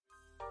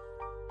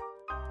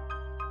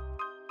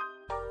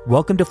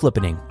Welcome to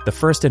Flippening, the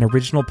first and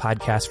original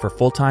podcast for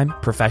full-time,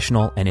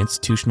 professional, and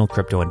institutional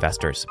crypto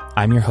investors.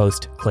 I'm your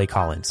host, Clay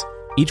Collins.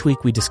 Each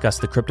week, we discuss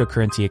the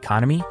cryptocurrency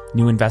economy,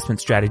 new investment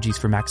strategies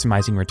for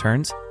maximizing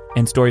returns,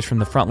 and stories from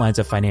the front lines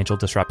of financial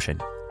disruption.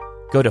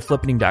 Go to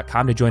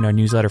flippening.com to join our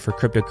newsletter for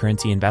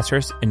cryptocurrency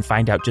investors and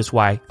find out just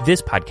why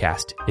this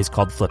podcast is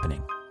called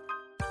Flippening.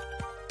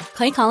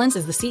 Clay Collins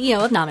is the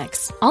CEO of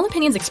Nomics. All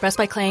opinions expressed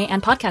by Clay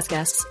and podcast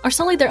guests are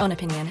solely their own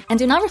opinion and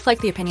do not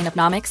reflect the opinion of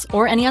Nomics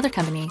or any other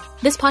company.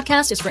 This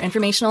podcast is for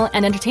informational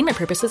and entertainment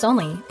purposes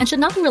only and should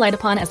not be relied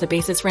upon as the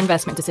basis for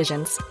investment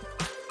decisions.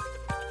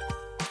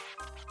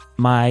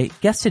 My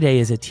guest today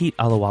is Ateet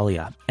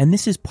Ahluwalia, and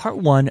this is part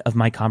one of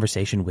my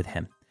conversation with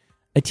him.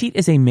 Ateet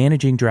is a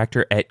managing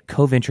director at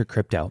CoVenture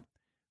Crypto.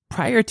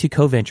 Prior to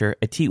CoVenture,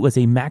 Ateet was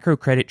a macro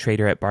credit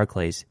trader at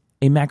Barclays,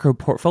 a macro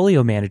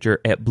portfolio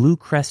manager at Blue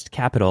Crest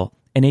Capital,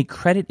 and a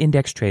credit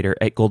index trader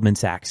at Goldman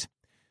Sachs.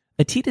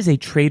 Ateet is a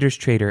trader's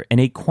trader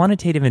and a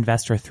quantitative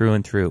investor through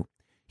and through.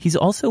 He's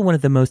also one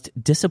of the most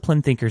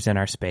disciplined thinkers in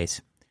our space.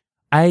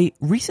 I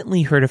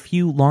recently heard a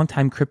few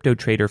longtime crypto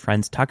trader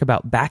friends talk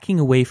about backing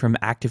away from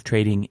active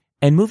trading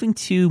and moving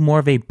to more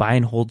of a buy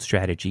and hold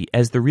strategy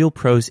as the real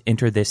pros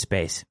enter this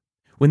space.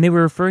 When they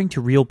were referring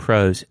to real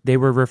pros, they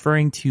were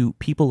referring to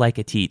people like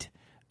Ateet.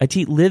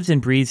 Ateet lives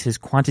and breathes his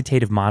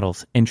quantitative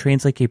models and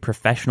trains like a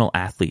professional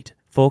athlete.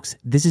 Folks,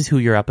 this is who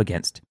you're up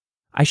against.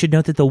 I should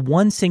note that the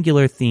one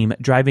singular theme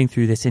driving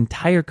through this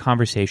entire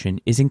conversation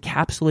is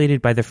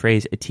encapsulated by the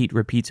phrase Ateet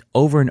repeats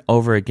over and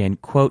over again,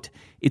 quote,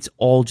 "It's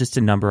all just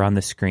a number on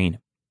the screen."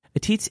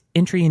 Ateet's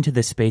entry into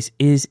this space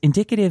is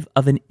indicative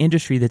of an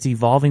industry that's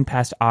evolving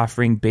past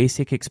offering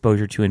basic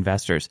exposure to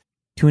investors,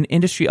 to an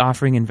industry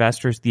offering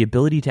investors the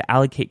ability to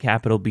allocate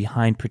capital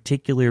behind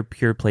particular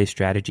pure play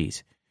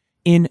strategies.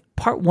 In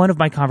part one of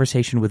my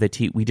conversation with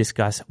Ateet, we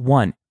discuss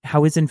 1,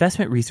 how his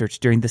investment research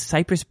during the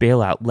Cyprus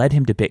bailout led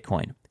him to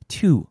Bitcoin.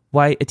 2,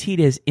 why Ateet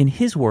is, in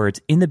his words,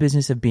 in the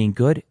business of being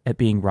good at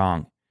being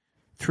wrong.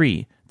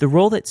 3, the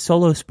role that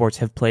solo sports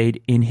have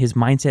played in his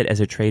mindset as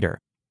a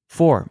trader.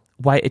 4,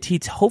 why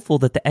Ateet's hopeful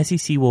that the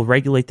SEC will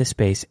regulate the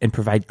space and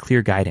provide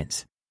clear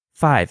guidance.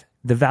 5,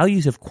 the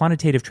values of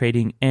quantitative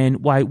trading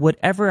and why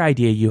whatever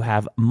idea you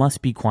have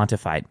must be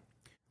quantified.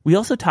 We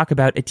also talk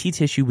about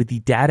Ateet's issue with the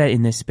data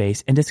in this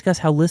space and discuss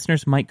how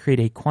listeners might create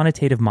a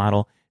quantitative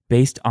model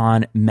based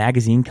on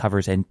magazine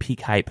covers and peak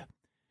hype.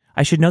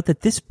 I should note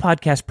that this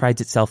podcast prides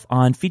itself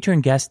on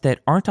featuring guests that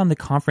aren't on the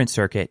conference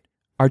circuit,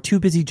 are too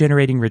busy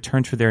generating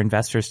returns for their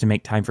investors to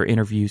make time for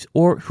interviews,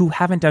 or who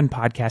haven't done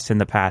podcasts in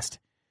the past.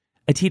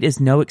 Ateet is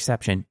no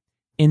exception.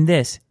 In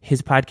this,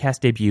 his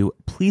podcast debut,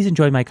 please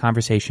enjoy my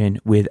conversation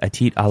with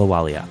Ateet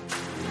Ahluwalia.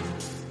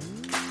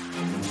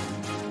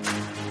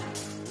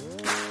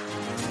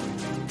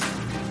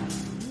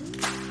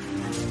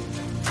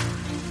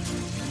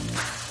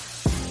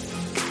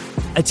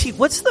 Ateet,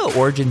 what's the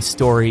origin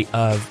story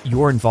of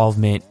your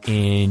involvement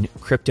in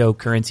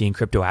cryptocurrency and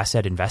crypto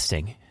asset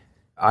investing?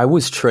 I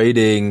was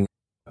trading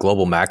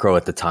global macro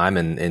at the time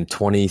in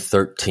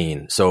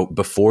 2013. So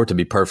before, to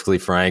be perfectly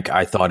frank,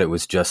 I thought it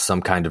was just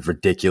some kind of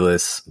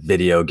ridiculous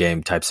video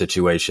game type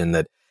situation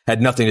that had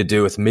nothing to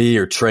do with me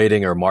or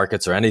trading or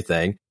markets or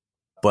anything.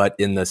 But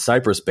in the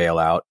Cyprus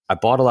bailout, I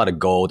bought a lot of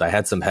gold. I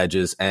had some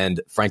hedges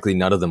and frankly,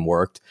 none of them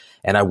worked.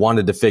 And I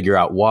wanted to figure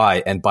out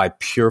why. And by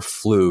pure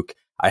fluke,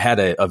 I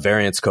had a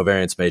variance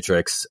covariance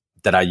matrix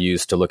that I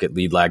used to look at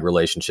lead lag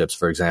relationships,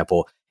 for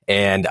example.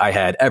 And I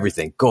had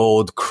everything: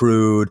 gold,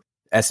 crude,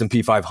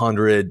 S&P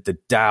 500, the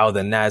Dow,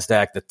 the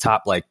NASDAQ, the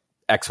top like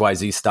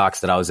XYZ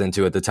stocks that I was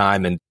into at the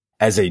time. And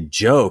as a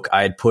joke,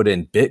 I had put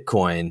in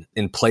Bitcoin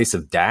in place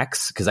of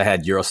DAX because I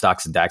had Euro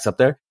stocks and DAX up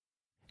there.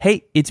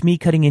 Hey, it's me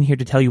cutting in here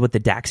to tell you what the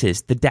DAX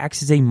is. The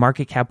DAX is a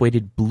market cap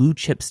weighted blue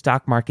chip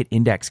stock market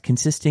index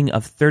consisting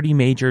of 30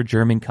 major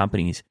German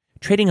companies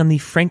trading on the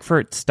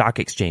Frankfurt Stock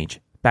Exchange.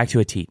 Back to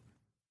Ateet.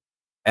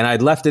 And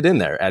I'd left it in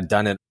there. I'd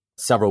done it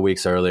several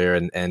weeks earlier.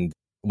 And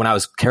when I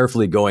was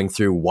carefully going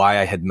through why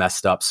I had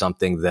messed up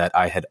something that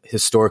I had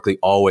historically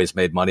always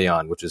made money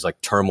on, which is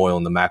like turmoil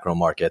in the macro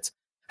markets,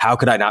 how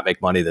could I not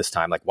make money this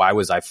time? Like, why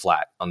was I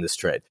flat on this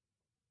trade?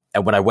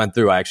 And when I went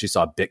through, I actually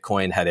saw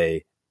Bitcoin had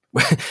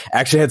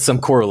actually had some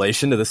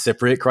correlation to the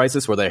Cypriot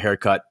crisis where they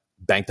haircut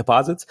bank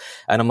deposits.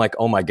 And I'm like,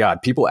 oh my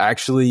God, people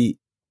actually,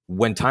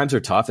 when times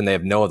are tough and they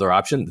have no other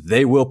option,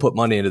 they will put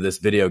money into this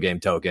video game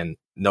token,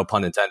 no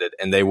pun intended,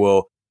 and they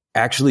will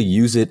actually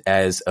use it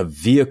as a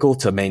vehicle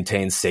to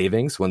maintain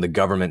savings when the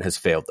government has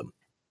failed them.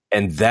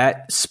 And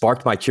that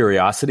sparked my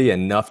curiosity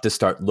enough to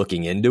start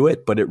looking into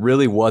it. But it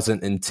really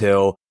wasn't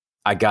until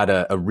I got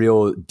a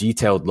real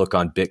detailed look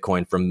on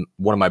Bitcoin from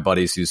one of my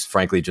buddies who's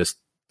frankly just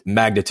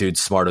magnitude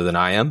smarter than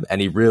I am.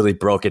 And he really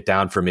broke it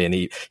down for me. And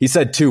he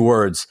said 2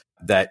 words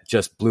that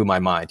just blew my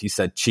mind. He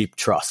said cheap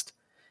trust.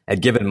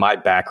 And given my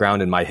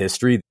background and my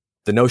history,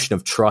 the notion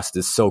of trust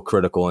is so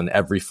critical in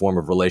every form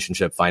of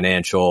relationship,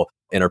 financial,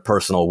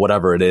 interpersonal,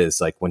 whatever it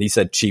is. Like when he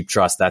said cheap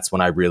trust, that's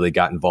when I really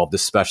got involved,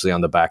 especially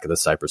on the back of the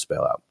Cyprus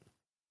bailout.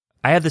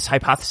 I have this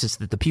hypothesis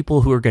that the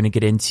people who are going to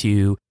get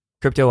into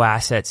crypto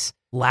assets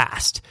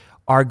last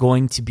are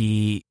going to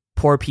be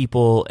poor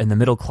people and the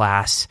middle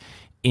class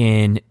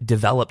in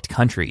developed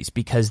countries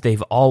because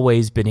they've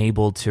always been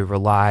able to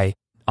rely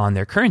on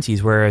their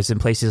currencies, whereas in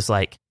places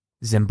like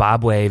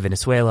Zimbabwe,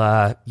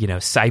 Venezuela,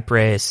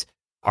 Cyprus,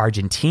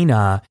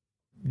 Argentina,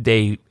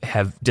 they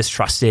have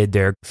distrusted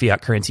their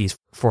fiat currencies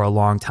for a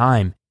long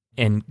time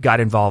and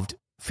got involved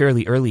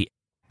fairly early.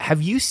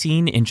 Have you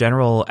seen in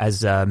general,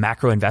 as a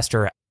macro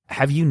investor,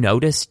 have you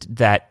noticed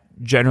that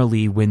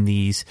generally when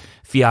these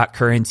fiat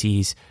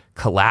currencies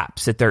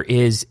collapse, that there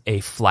is a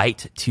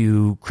flight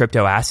to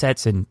crypto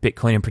assets and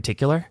Bitcoin in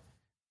particular?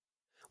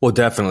 Well,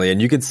 definitely.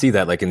 And you can see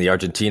that like in the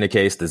Argentina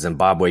case, the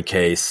Zimbabwe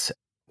case,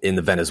 in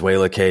the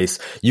Venezuela case,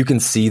 you can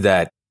see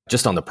that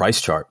just on the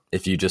price chart.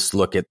 If you just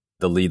look at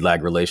the lead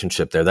lag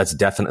relationship there, that's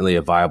definitely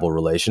a viable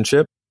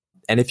relationship.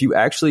 And if you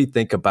actually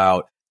think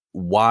about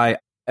why,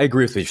 I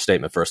agree with your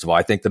statement, first of all.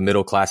 I think the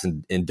middle class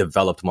in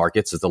developed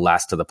markets is the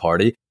last to the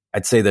party.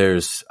 I'd say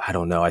there's, I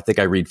don't know, I think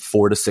I read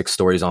 4 to 6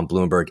 stories on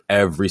Bloomberg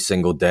every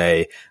single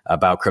day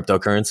about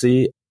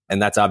cryptocurrency. And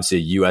that's obviously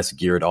a US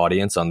geared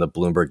audience on the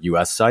Bloomberg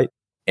US site.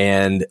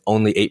 And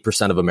only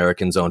 8% of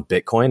Americans own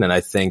Bitcoin. And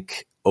I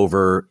think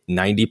over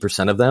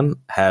 90% of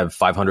them have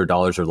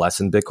 $500 or less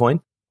in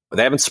Bitcoin. But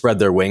they haven't spread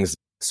their wings,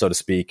 so to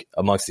speak,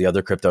 amongst the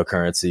other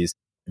cryptocurrencies.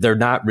 They're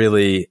not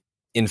really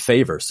in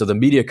favor. So the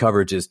media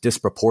coverage is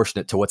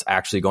disproportionate to what's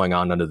actually going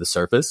on under the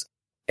surface.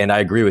 And I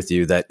agree with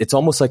you that it's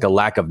almost like a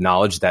lack of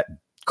knowledge that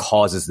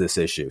causes this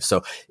issue.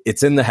 So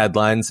it's in the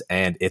headlines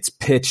and it's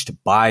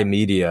pitched by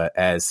media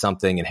as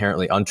something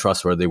inherently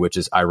untrustworthy, which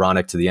is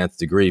ironic to the nth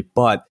degree.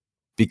 But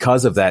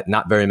because of that,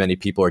 not very many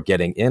people are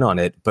getting in on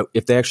it. But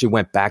if they actually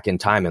went back in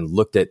time and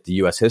looked at the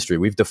US history,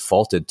 we've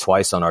defaulted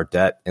twice on our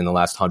debt in the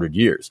last 100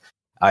 years.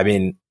 I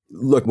mean,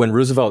 look, when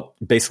Roosevelt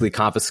basically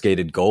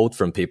confiscated gold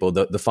from people,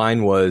 the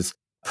fine was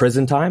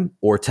prison time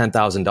or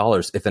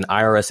 $10,000 if an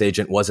IRS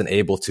agent wasn't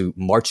able to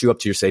march you up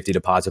to your safety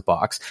deposit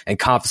box and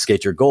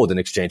confiscate your gold in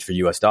exchange for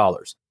US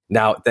dollars.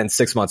 Now, then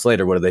 6 months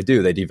later, what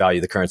do? They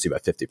devalue the currency by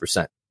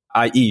 50%,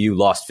 i.e. you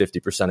lost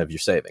 50% of your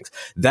savings.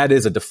 That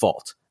is a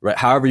default, right?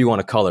 However you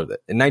want to color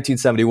that. In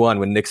 1971,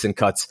 when Nixon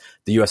cuts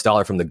the US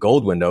dollar from the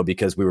gold window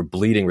because we were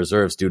bleeding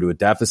reserves due to a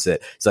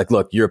deficit, it's like,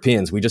 look,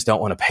 Europeans, we just don't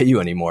want to pay you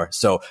anymore.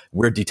 So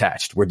we're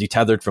detached. We're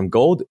detethered from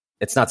gold.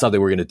 It's not something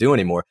we're going to do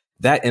anymore.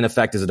 That, in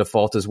effect, is a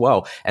default as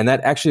well. And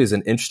that actually is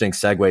an interesting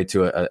segue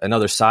to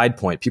another side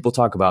point. People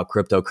talk about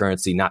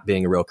cryptocurrency not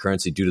being a real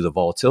currency due to the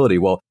volatility.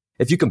 Well,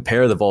 if you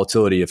compare the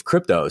volatility of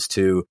cryptos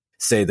to,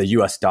 say, the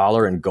US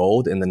dollar and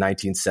gold in the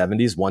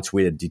 1970s, once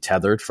we had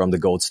detethered from the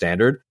gold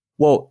standard,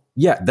 well,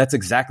 yeah, that's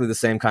exactly the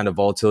same kind of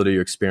volatility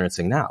you're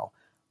experiencing now,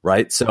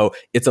 right? So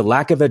it's a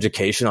lack of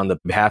education on the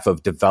behalf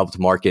of developed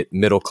market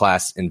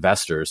middle-class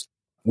investors,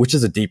 which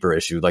is a deeper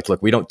issue. Like,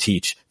 look, we don't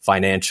teach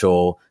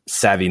financial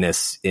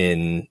savviness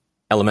in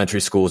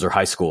elementary schools or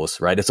high schools,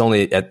 right? It's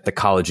only at the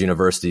college,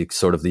 university,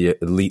 sort of the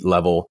elite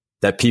level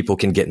that people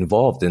can get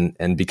involved in.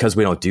 And because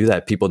we don't do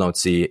that, people don't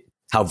see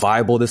how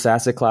viable this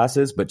asset class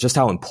is, but just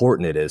how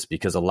important it is,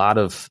 because a lot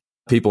of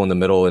people in the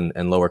middle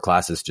and lower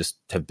classes just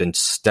have been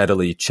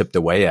steadily chipped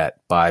away at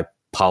by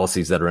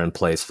policies that are in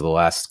place for the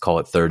last, call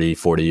it 30,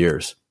 40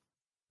 years.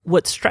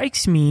 What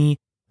strikes me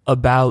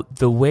about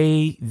the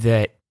way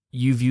that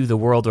you view the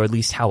world, or at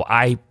least how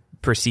I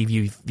perceive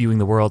you viewing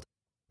the world,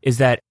 is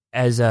that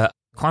as a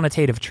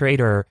quantitative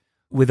trader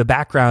with a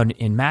background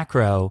in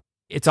macro,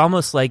 it's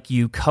almost like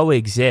you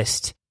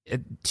coexist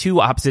at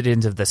two opposite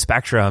ends of the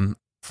spectrum.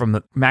 From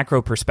the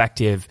macro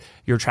perspective,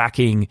 you're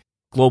tracking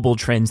global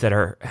trends that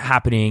are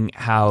happening,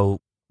 how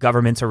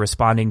governments are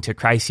responding to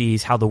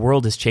crises, how the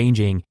world is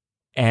changing.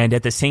 And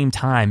at the same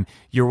time,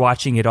 you're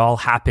watching it all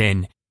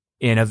happen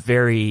in a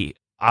very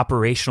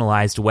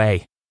operationalized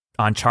way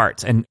on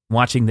charts and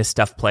watching this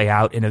stuff play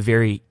out in a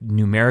very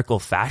numerical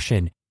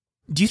fashion.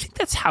 Do you think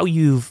that's how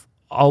you've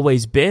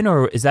always been,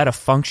 or is that a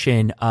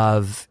function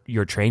of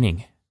your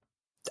training?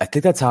 I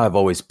think that's how I've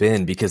always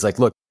been, because like,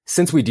 look,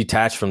 since we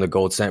detached from the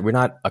gold standard, we're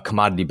not a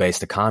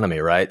commodity-based economy,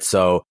 right?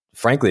 So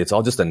frankly, it's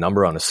all just a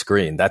number on a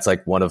screen. That's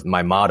like one of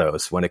my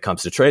mottos when it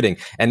comes to trading.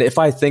 And if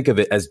I think of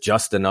it as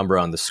just a number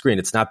on the screen,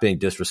 it's not being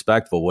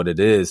disrespectful. What it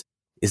is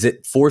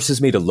it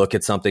forces me to look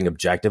at something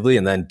objectively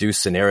and then do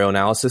scenario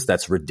analysis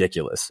that's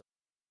ridiculous.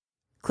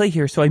 Clay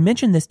here. So I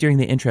mentioned this during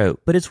the intro,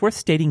 but it's worth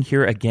stating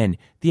here again.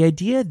 The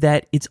idea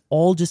that it's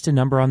all just a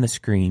number on the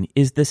screen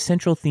is the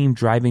central theme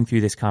driving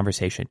through this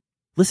conversation.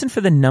 Listen for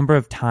the number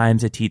of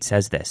times Ateet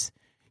says this.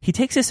 He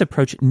takes this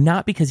approach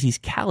not because he's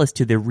callous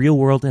to the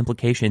real-world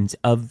implications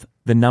of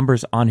the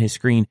numbers on his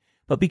screen,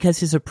 but because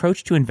his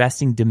approach to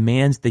investing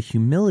demands the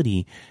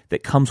humility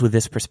that comes with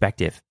this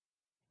perspective.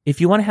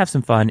 If you want to have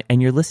some fun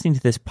and you're listening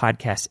to this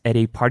podcast at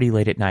a party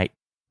late at night,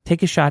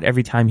 take a shot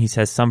every time he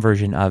says some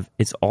version of,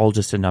 it's all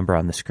just a number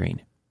on the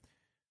screen.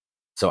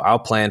 So I'll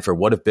plan for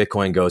what if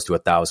Bitcoin goes to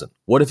 1,000?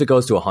 What if it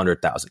goes to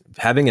 100,000?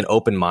 Having an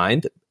open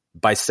mind,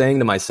 by saying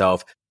to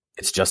myself,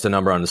 it's just a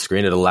number on the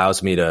screen, it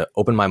allows me to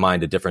open my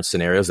mind to different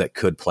scenarios that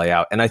could play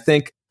out. And I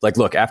think, like,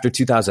 look, after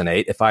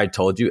 2008, if I had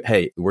told you,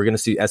 hey, we're going to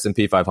see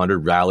S&P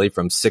 500 rally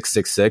from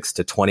 666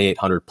 to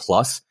 2,800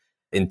 plus,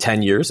 in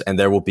 10 years, and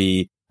there will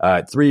be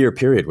a 3-year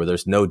period where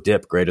there's no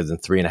dip greater than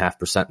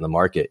 3.5% in the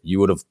market. You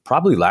would have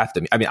probably laughed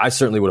at me. I mean, I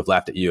certainly would have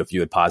laughed at you if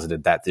you had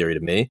posited that theory to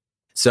me.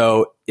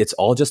 So it's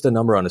all just a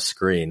number on a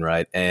screen,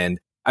 right? And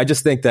I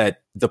just think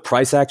that the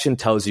price action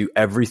tells you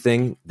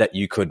everything that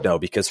you could know,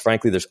 because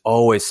frankly, there's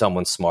always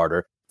someone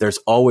smarter. There's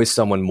always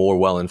someone more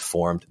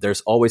well-informed.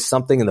 There's always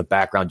something in the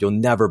background you'll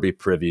never be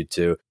privy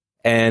to.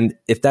 And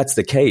if that's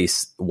the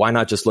case, why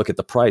not just look at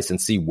the price and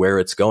see where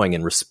it's going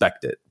and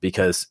respect it?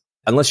 Because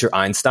unless you're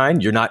Einstein,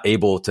 you're not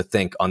able to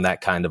think on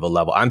that kind of a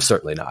level. I'm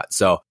certainly not.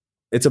 So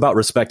it's about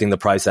respecting the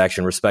price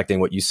action, respecting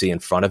what you see in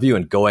front of you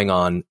and going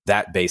on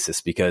that basis,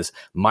 because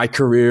my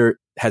career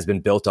has been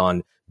built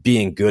on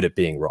being good at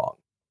being wrong,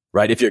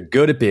 right? If you're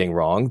good at being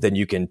wrong, then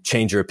you can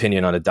change your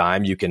opinion on a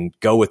dime. You can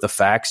go with the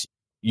facts.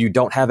 You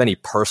don't have any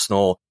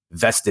personal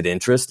vested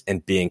interest in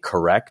being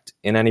correct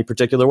in any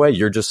particular way.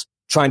 You're just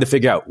trying to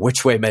figure out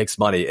which way makes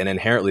money. And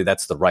inherently,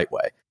 that's the right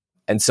way.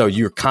 And so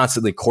you're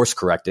constantly course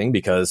correcting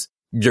because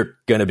you're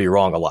going to be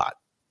wrong a lot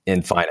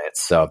in finance.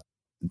 So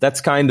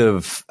that's kind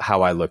of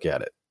how I look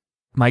at it.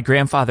 My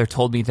grandfather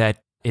told me that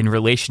in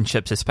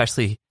relationships,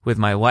 especially with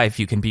my wife,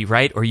 you can be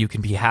right or you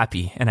can be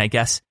happy. And I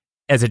guess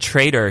as a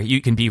trader, you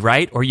can be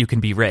right or you can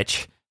be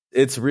rich.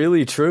 It's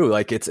really true.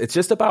 Like it's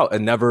just about a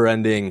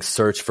never-ending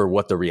search for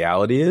what the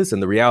reality is.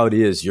 And the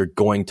reality is you're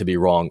going to be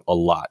wrong a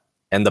lot.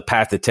 And the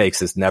path it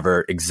takes is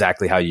never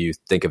exactly how you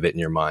think of it in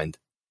your mind.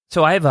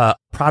 So I have a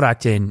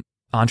product and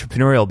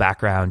entrepreneurial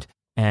background.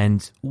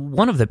 And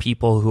one of the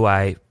people who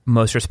I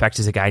most respect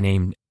is a guy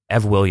named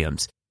Ev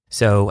Williams.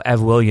 So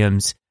Ev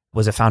Williams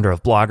was a founder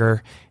of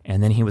Blogger,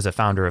 and then he was a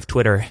founder of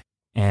Twitter.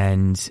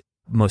 And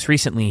most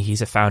recently,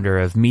 he's a founder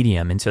of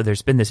Medium. And so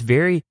there's been this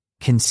very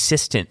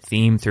consistent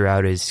theme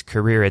throughout his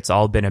career. It's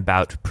all been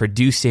about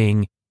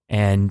producing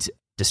and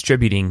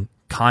distributing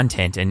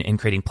content and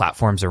creating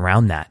platforms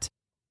around that.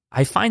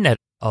 I find that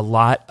a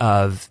lot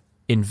of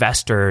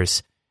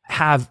investors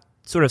have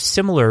sort of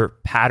similar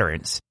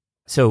patterns.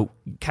 So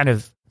kind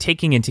of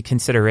taking into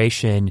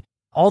consideration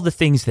all the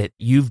things that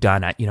you've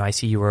done. I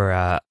see you were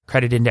a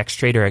credit index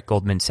trader at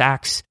Goldman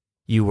Sachs.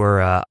 You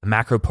were a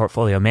macro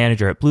portfolio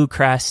manager at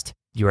Bluecrest.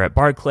 You were at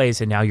Barclays,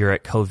 and now you're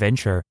at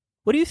CoVenture.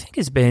 What do you think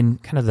has been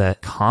kind of the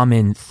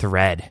common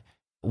thread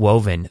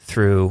woven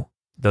through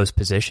those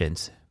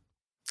positions?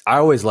 I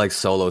always liked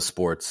solo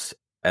sports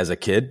as a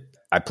kid.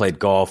 I played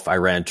golf, I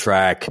ran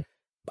track,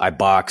 I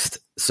boxed.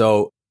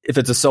 So if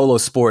it's a solo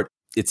sport,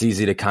 it's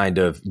easy to kind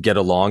of get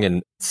along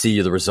and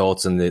see the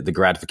results and the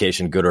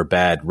gratification, good or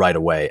bad, right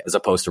away, as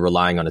opposed to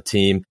relying on a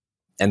team.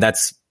 And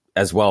that's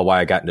as well why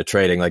I got into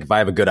trading. Like if I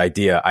have a good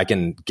idea, I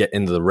can get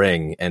into the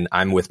ring and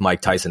I'm with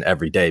Mike Tyson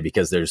every day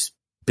because there's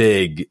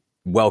big,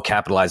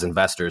 well-capitalized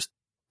investors,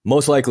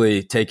 most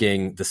likely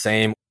taking the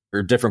same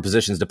or different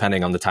positions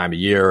depending on the time of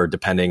year or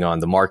depending on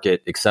the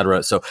market, et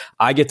cetera. So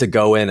I get to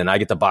go in and I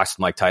get to box with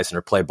Mike Tyson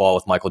or play ball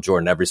with Michael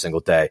Jordan every single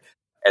day.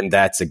 And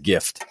that's a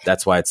gift.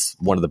 That's why it's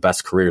one of the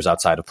best careers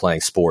outside of playing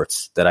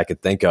sports that I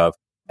could think of.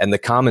 And the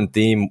common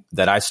theme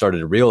that I started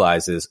to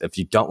realize is if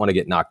you don't want to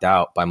get knocked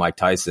out by Mike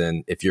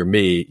Tyson, if you're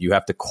me, you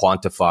have to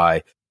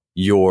quantify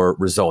your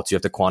results. You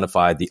have to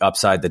quantify the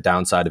upside, the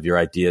downside of your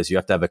ideas. You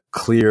have to have a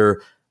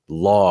clear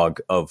log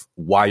of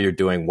why you're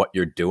doing what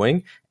you're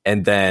doing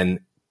and then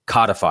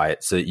codify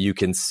it so that you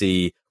can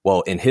see,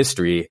 well, in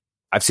history,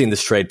 I've seen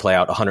this trade play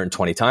out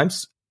 120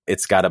 times.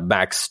 It's got a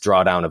max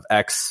drawdown of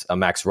X, a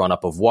max run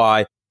up of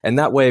Y. And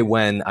that way,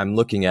 when I'm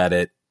looking at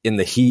it in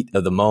the heat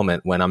of the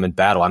moment, when I'm in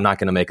battle, I'm not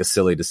going to make a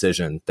silly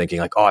decision thinking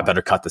like, oh, I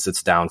better cut this.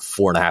 It's down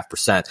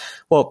 4.5%.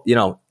 Well,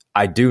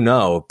 I do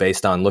know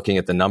based on looking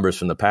at the numbers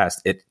from the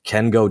past, it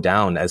can go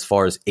down as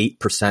far as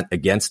 8%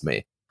 against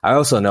me. I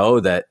also know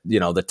that,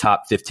 the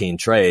top 15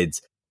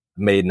 trades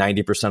made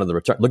 90% of the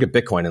return. Look at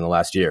Bitcoin in the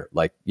last year.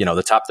 Like,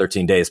 the top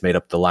 13 days made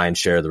up the lion's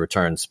share of the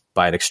returns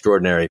by an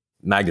extraordinary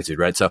magnitude,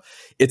 right? So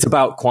it's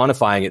about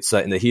quantifying it so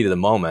that in the heat of the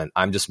moment,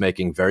 I'm just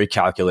making very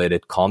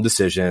calculated, calm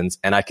decisions,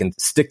 and I can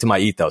stick to my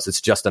ethos.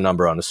 It's just a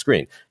number on the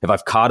screen. If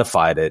I've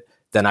codified it,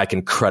 then I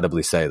can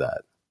credibly say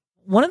that.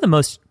 One of the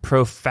most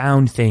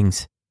profound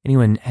things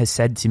anyone has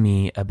said to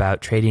me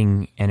about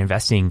trading and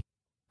investing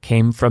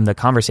came from the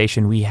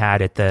conversation we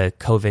had at the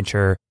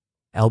CoVenture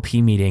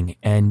LP meeting.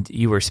 And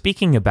you were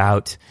speaking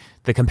about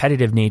the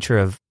competitive nature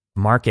of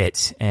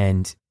markets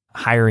and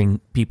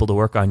hiring people to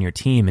work on your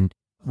team. And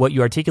what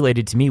you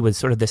articulated to me was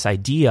sort of this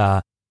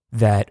idea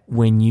that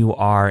when you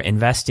are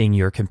investing,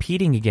 you're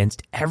competing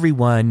against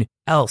everyone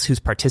else who's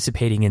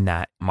participating in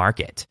that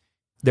market.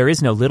 There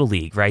is no little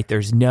league, right?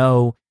 There's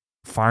no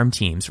farm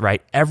teams,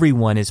 right?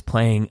 Everyone is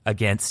playing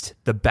against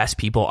the best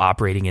people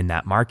operating in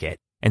that market.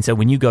 And so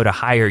when you go to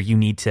hire, you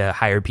need to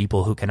hire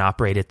people who can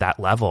operate at that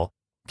level.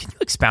 Can you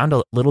expound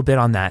a little bit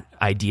on that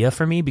idea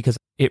for me? Because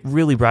it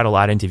really brought a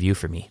lot into view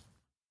for me.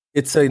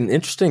 It's an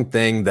interesting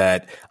thing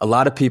that a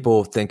lot of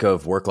people think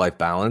of work-life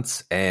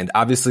balance. And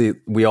obviously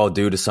we all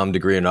do to some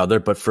degree or another.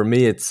 But for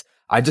me,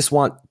 I just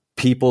want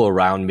people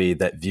around me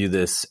that view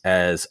this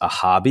as a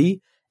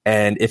hobby.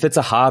 And if it's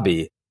a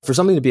hobby, For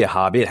something to be a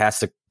hobby, it has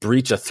to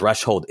breach a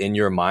threshold in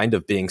your mind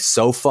of being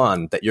so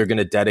fun that you're going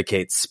to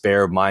dedicate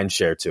spare mind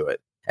share to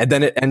it. And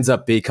then it ends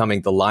up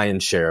becoming the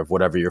lion's share of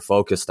whatever you're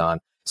focused on.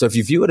 So if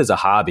you view it as a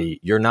hobby,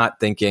 you're not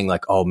thinking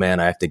like, oh man,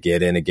 I have to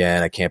get in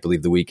again. I can't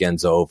believe the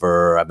weekend's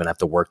over. I'm going to have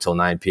to work till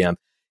 9 p.m.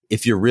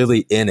 If you're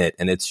really in it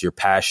and it's your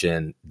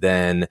passion,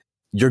 then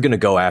you're going to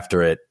go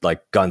after it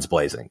like guns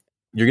blazing.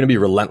 You're going to be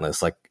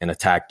relentless, like an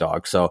attack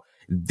dog. So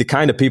the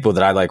kind of people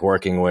that I like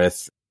working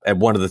with, and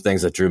one of the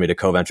things that drew me to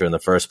CoVenture in the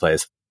first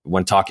place,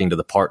 when talking to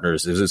the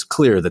partners, it was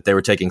clear that they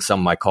were taking some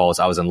of my calls.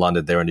 I was in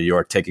London, they were in New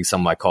York, taking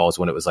some of my calls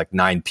when it was like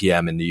 9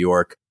 p.m. in New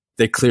York.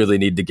 They clearly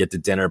needed to get to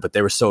dinner, but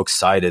they were so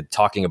excited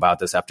talking about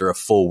this after a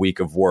full week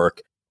of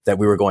work that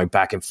we were going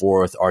back and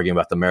forth, arguing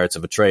about the merits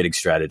of a trading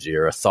strategy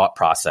or a thought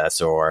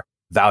process or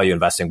value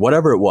investing,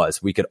 whatever it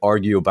was. We could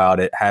argue about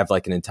it, have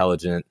like an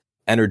intelligent,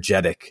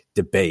 energetic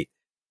debate.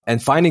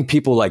 And finding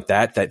people like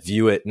that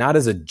view it not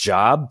as a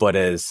job, but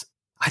as,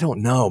 I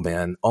don't know,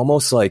 man,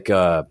 almost like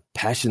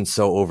passion's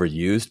so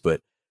overused,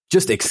 but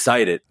just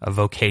excited. A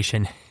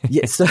vocation.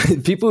 Yes,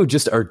 people who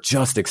just are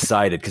just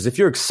excited. Because if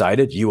you're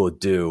excited, you will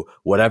do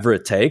whatever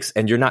it takes.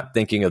 And you're not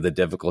thinking of the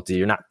difficulty.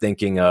 You're not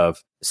thinking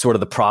of sort of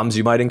the problems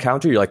you might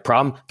encounter. You're like,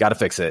 problem, got to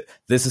fix it.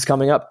 This is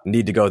coming up,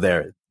 need to go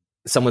there.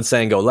 Someone's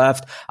saying go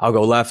left, I'll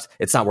go left.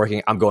 It's not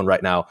working. I'm going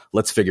right now.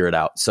 Let's figure it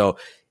out. So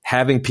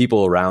having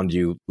people around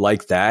you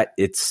like that,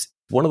 it's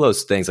one of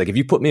those things. Like if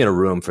you put me in a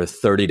room for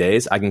 30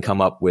 days, I can come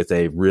up with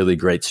a really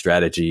great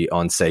strategy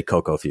on, say,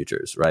 cocoa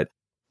futures, right?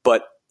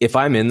 But if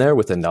I'm in there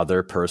with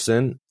another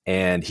person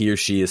and he or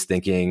she is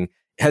thinking,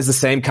 has the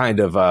same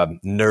kind of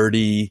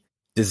nerdy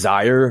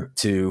desire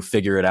to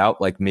figure it out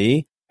like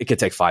me, it could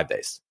take 5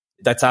 days.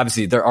 That's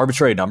obviously, they're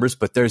arbitrary numbers,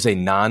 but there's a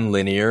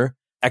non-linear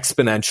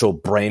exponential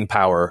brain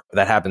power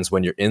that happens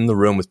when you're in the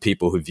room with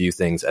people who view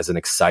things as an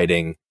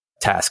exciting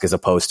task as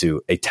opposed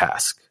to a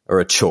task or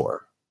a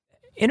chore.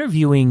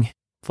 Interviewing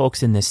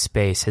folks in this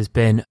space has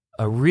been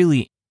a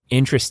really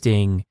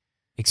interesting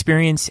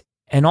experience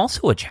and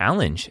also a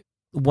challenge.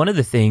 One of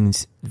the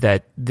things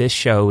that this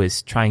show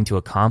is trying to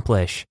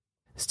accomplish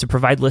is to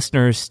provide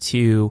listeners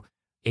to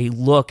a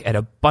look at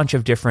a bunch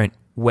of different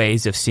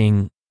ways of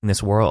seeing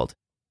this world.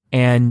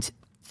 And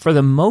for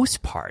the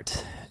most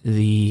part,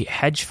 the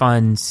hedge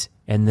funds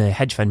and the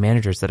hedge fund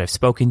managers that I've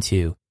spoken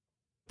to,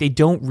 they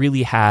don't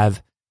really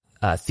have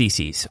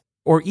theses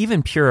or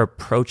even pure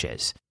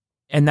approaches.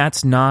 And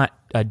that's not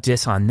a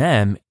diss on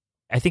them.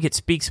 I think it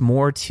speaks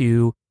more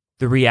to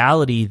the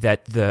reality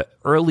that the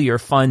earlier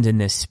funds in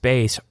this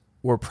space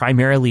were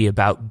primarily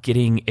about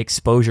getting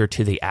exposure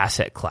to the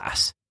asset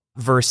class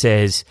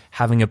versus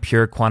having a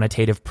pure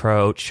quantitative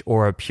approach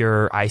or a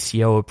pure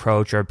ICO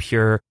approach or a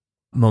pure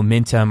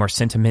momentum or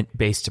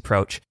sentiment-based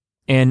approach.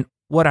 And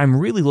what I'm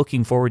really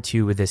looking forward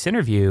to with this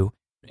interview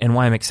and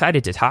why I'm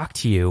excited to talk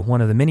to you,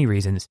 one of the many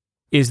reasons,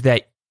 is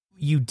that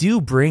you do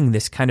bring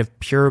this kind of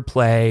pure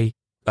play,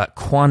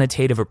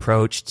 quantitative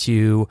approach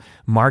to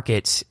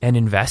markets and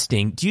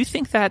investing. Do you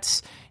think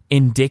that's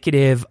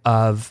indicative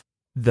of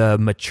the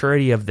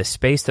maturity of the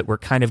space, that we're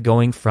kind of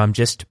going from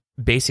just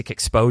basic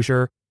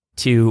exposure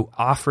to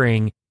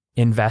offering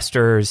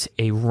investors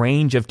a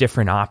range of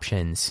different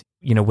options,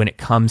 when it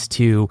comes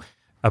to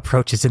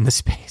approaches in the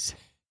space?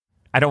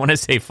 I don't want to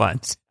say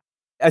funds.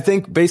 I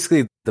think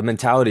basically the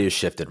mentality is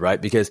shifted,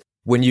 right? Because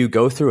when you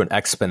go through an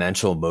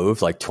exponential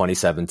move like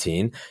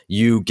 2017,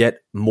 you get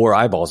more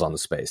eyeballs on the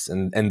space.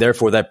 And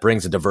therefore that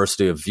brings a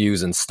diversity of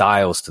views and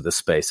styles to the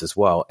space as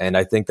well. And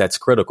I think that's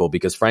critical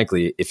because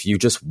frankly, if you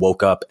just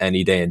woke up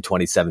any day in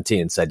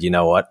 2017 and said, you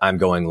know what, I'm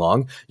going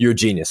long, you're a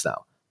genius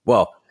now.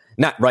 Well,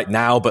 not right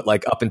now, but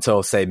like up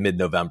until say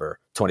mid-November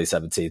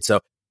 2017. So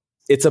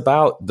it's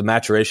about the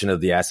maturation of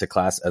the asset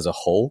class as a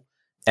whole.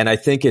 And I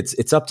think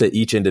it's up to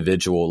each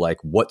individual, like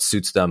what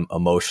suits them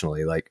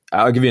emotionally. Like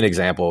I'll give you an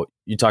example.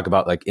 You talk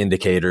about like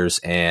indicators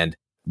and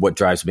what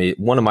drives me.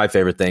 One of my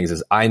favorite things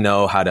is I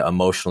know how to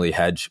emotionally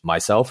hedge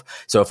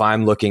myself. So if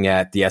I'm looking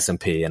at the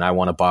S&P and I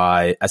want to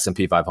buy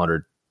S&P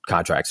 500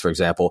 contracts, for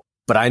example,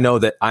 but I know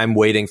that I'm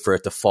waiting for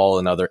it to fall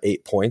another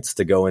 8 points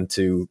to go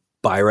into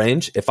buy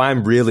range. If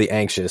I'm really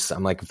anxious,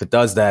 I'm like, if it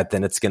does that,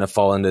 then it's going to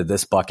fall into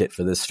this bucket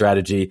for this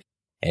strategy.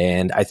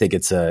 And I think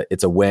it's a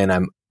win.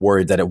 I'm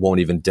worried that it won't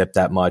even dip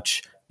that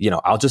much.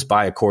 I'll just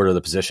buy a quarter of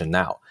the position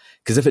now.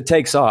 Because if it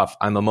takes off,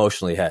 I'm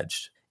emotionally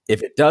hedged.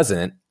 If it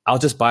doesn't, I'll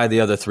just buy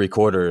the other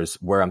 3/4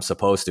 where I'm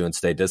supposed to and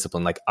stay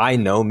disciplined. Like I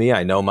know me,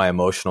 I know my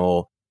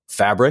emotional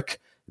fabric.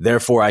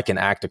 Therefore, I can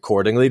act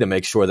accordingly to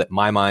make sure that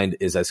my mind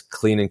is as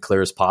clean and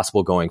clear as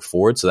possible going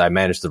forward so that I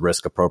manage the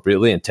risk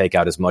appropriately and take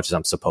out as much as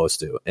I'm supposed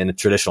to in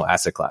traditional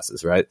asset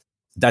classes, right?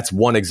 That's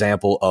one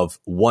example of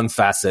one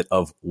facet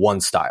of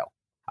one style.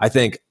 I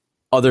think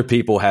other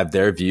people have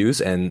their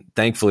views, and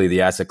thankfully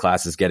the asset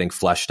class is getting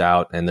fleshed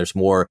out and there's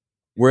more.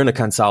 We're in a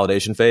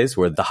consolidation phase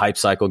where the hype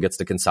cycle gets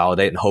to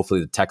consolidate and hopefully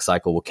the tech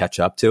cycle will catch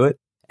up to it.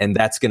 And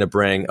that's going to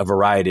bring a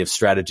variety of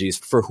strategies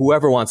for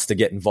whoever wants to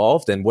get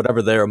involved and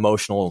whatever their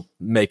emotional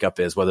makeup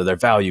is, whether they're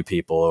value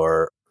people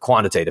or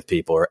quantitative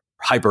people or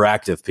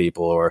hyperactive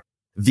people or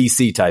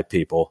VC type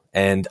people.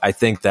 And I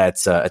think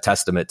that's a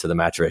testament to the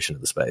maturation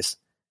of the space.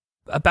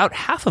 About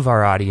half of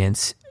our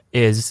audience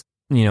is,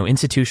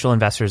 institutional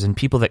investors and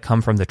people that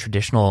come from the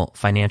traditional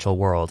financial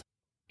world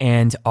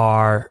and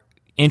are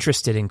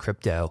interested in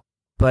crypto.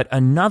 But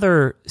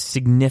another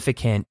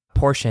significant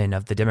portion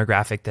of the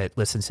demographic that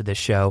listens to this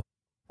show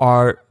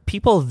are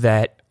people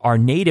that are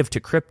native to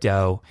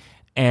crypto,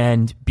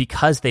 and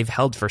because they've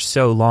held for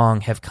so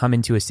long, have come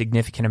into a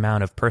significant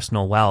amount of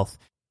personal wealth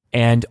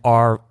and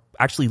are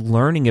actually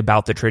learning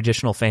about the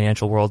traditional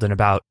financial world and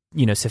about,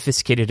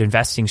 sophisticated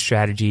investing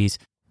strategies,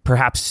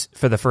 perhaps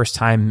for the first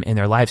time in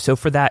their life. So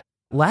for that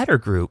latter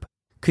group,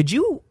 could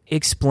you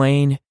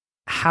explain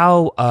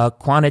how a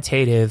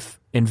quantitative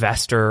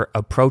investor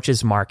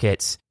approaches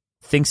markets,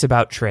 thinks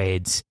about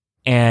trades,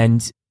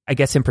 and I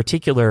guess in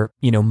particular,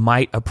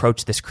 might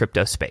approach this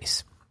crypto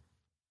space?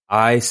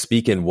 I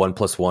speak in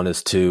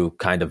 1+1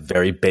 kind of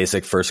very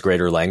basic first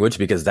grader language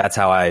because that's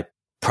how I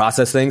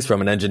process things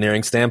from an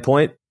engineering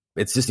standpoint.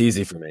 It's just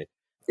easy for me.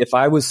 If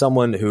I was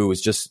someone who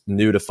was just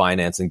new to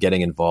finance and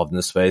getting involved in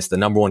the space, the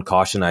number one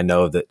caution, I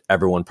know that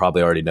everyone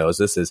probably already knows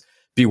this, is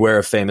beware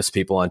of famous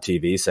people on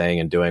TV saying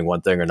and doing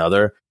one thing or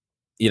another.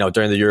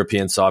 During the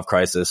European Sov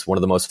crisis, one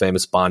of the most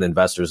famous bond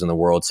investors in the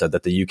world said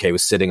that the UK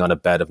was sitting on a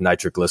bed of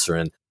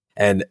nitroglycerin.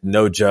 And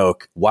no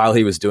joke, while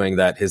he was doing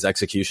that, his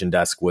execution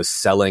desk was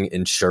selling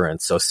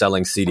insurance, so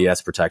selling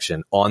CDS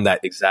protection on that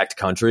exact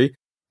country.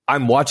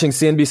 I'm watching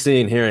CNBC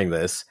and hearing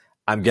this.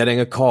 I'm getting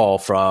a call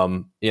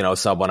from,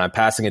 someone. I'm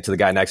passing it to the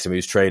guy next to me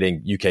who's trading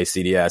UK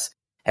CDS,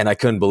 and I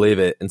couldn't believe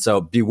it. And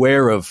so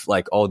beware of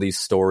like all these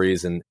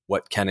stories and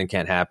what can and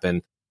can't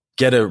happen.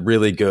 Get a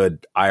really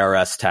good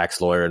IRS tax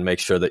lawyer and make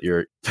sure that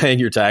you're paying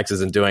your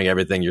taxes and doing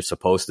everything you're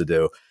supposed to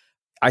do.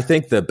 I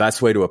think the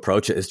best way to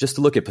approach it is just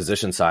to look at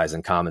position size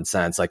and common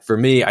sense. Like for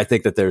me, I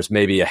think that there's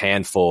maybe a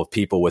handful of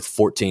people with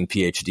 14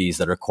 PhDs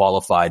that are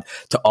qualified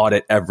to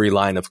audit every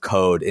line of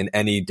code in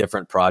any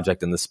different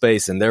project in the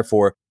space. And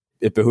therefore,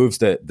 it behooves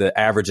the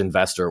average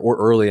investor or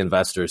early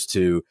investors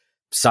to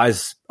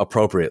size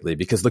appropriately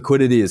because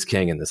liquidity is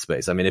king in this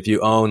space. I mean, if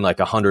you own like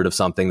 100 of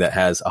something that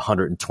has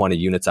 120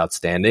 units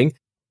outstanding,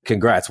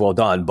 congrats, well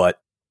done.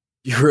 But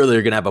you really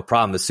are going to have a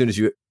problem. As soon as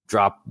you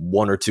drop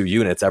 1 or 2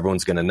 units,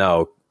 everyone's going to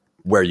know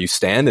where you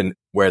stand and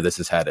where this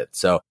is headed.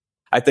 So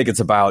I think it's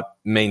about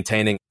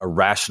maintaining a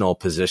rational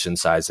position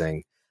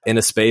sizing in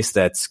a space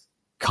that's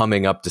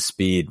coming up to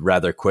speed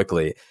rather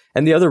quickly.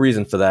 And the other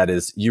reason for that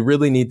is you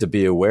really need to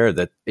be aware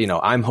that,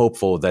 I'm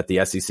hopeful that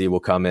the SEC will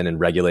come in and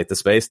regulate the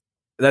space.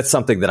 That's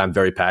something that I'm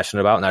very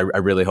passionate about, and I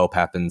really hope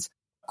happens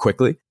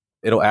quickly.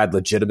 It'll add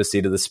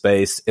legitimacy to the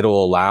space.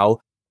 It'll allow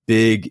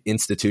big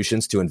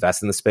institutions to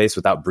invest in the space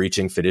without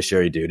breaching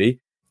fiduciary duty.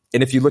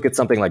 And if you look at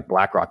something like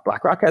BlackRock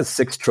has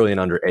 $6 trillion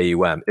under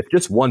AUM. If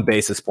just 1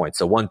 basis point,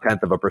 so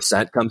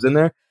 0.1% comes in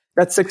there,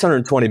 that's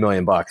 $620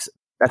 million.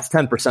 That's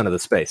 10% of the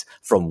space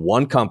from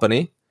one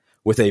company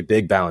with a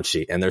big balance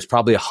sheet. And there's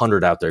probably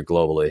 100 out there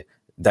globally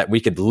that we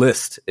could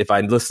list. If I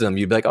listed them,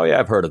 you'd be like, oh yeah,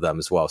 I've heard of them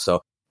as well.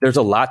 So there's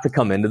a lot to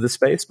come into the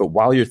space. But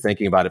while you're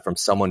thinking about it from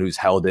someone who's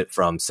held it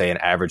from, say, an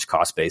average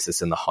cost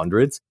basis in the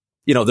hundreds,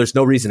 there's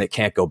no reason it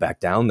can't go back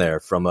down there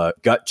from a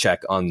gut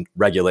check on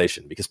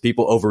regulation because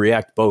people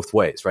overreact both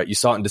ways, right? You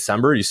saw it in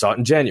December, you saw it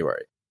in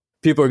January.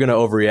 People are going to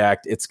overreact.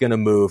 It's going to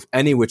move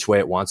any which way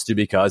it wants to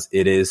because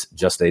it is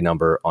just a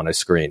number on a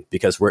screen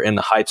because we're in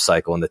the hype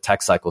cycle and the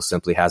tech cycle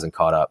simply hasn't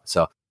caught up.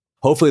 So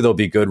hopefully there'll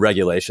be good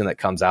regulation that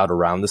comes out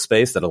around the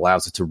space that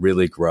allows it to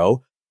really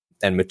grow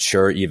and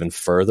mature even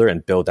further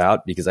and build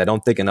out because I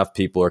don't think enough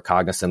people are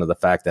cognizant of the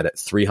fact that at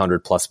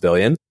 300 plus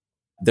billion,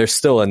 there's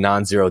still a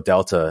non-zero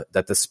delta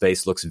that the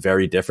space looks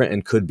very different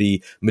and could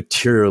be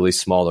materially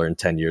smaller in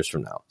 10 years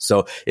from now.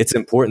 So it's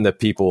important that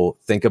people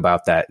think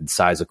about that and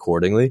size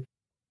accordingly.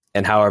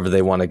 And however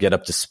they want to get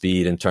up to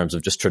speed in terms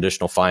of just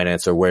traditional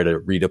finance or where to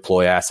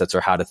redeploy assets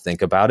or how to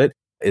think about it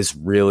is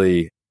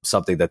really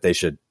something that they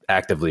should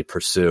actively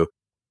pursue.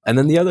 And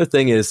then the other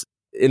thing is,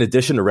 in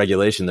addition to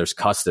regulation, there's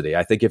custody.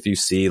 I think if you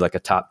see like a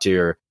top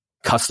tier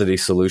custody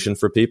solution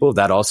for people,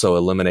 that also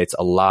eliminates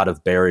a lot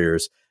of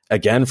barriers.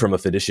 Again, from a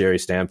fiduciary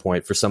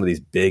standpoint for some of these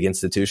big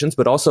institutions,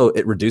 but also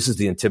it reduces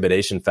the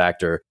intimidation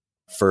factor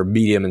for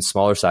medium and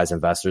smaller size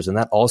investors. And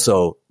that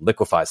also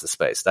liquefies the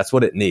space. That's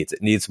what it needs.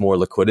 It needs more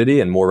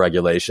liquidity and more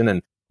regulation.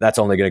 And that's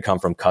only going to come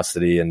from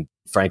custody and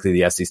frankly,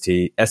 the SEC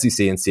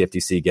and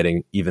CFTC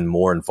getting even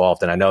more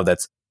involved. And I know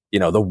that's,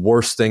 the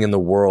worst thing in the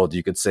world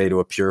you could say to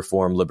a pure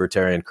form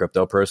libertarian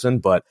crypto person.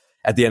 But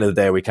at the end of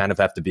the day, we kind of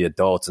have to be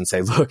adults and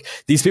say, look,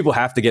 these people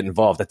have to get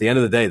involved. At the end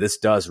of the day, this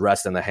does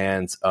rest in the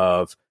hands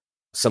of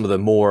some of the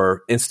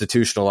more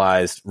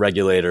institutionalized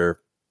regulator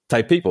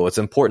type people. It's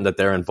important that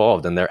they're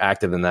involved and they're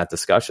active in that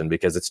discussion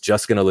because it's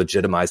just going to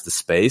legitimize the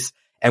space.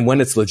 And when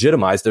it's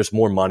legitimized, there's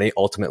more money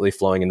ultimately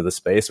flowing into the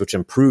space, which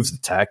improves the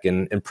tech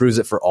and improves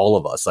it for all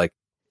of us.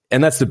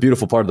 And that's the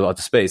beautiful part about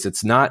the space.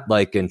 It's not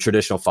like in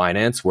traditional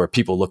finance where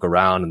people look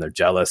around and they're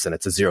jealous and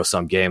it's a zero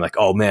sum game. Like,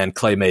 oh man,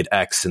 Clay made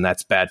X and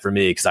that's bad for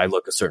me because I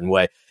look a certain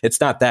way.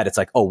 It's not that. It's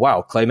like, oh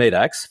wow, Clay made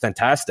X.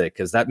 Fantastic.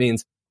 Because that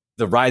means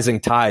the rising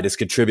tide is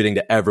contributing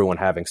to everyone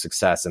having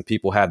success, and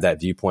people have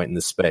that viewpoint in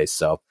this space.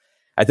 So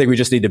I think we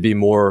just need to be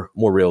more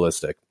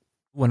realistic.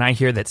 When I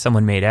hear that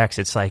someone made X,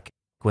 it's like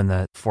when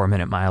the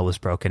 4-minute mile was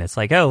broken, it's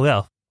like, oh,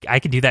 well, I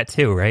could do that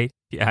too, right?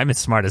 Yeah, I'm as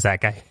smart as that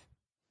guy.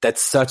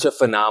 That's such a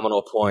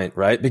phenomenal point,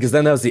 right? Because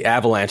then that was the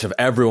avalanche of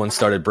everyone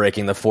started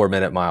breaking the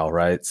 4-minute mile,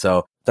 right?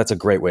 So that's a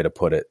great way to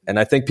put it. And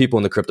I think people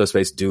in the crypto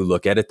space do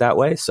look at it that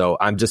way. So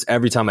I'm just,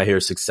 every time I hear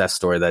a success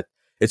story, that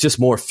it's just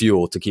more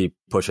fuel to keep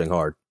pushing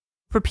hard.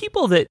 For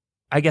people that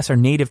I guess are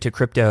native to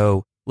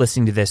crypto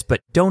listening to this, but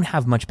don't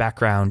have much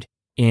background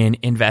in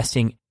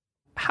investing,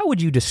 how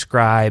would you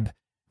describe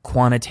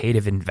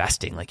quantitative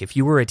investing? Like if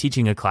you were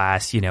teaching a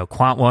class,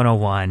 Quant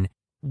 101,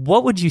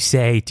 what would you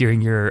say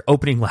during your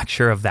opening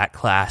lecture of that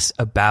class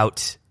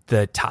about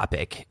the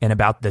topic and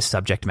about the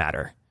subject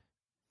matter?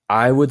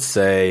 I would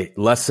say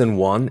lesson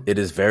 1, it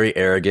is very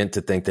arrogant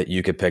to think that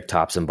you could pick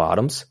tops and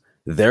bottoms.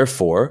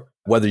 Therefore,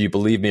 whether you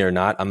believe me or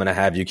not, I'm going to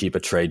have you keep a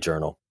trade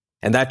journal.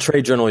 And that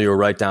trade journal, you'll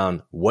write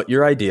down what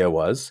your idea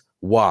was,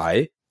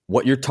 why,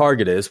 what your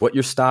target is, what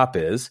your stop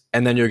is,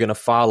 and then you're going to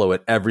follow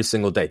it every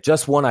single day.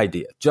 Just one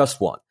idea, just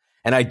one.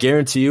 And I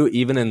guarantee you,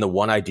 even in the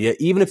one idea,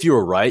 even if you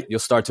were right, you'll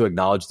start to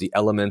acknowledge the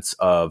elements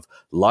of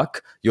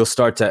luck. You'll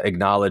start to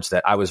acknowledge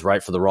that I was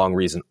right for the wrong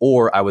reason,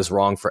 or I was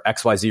wrong for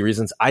XYZ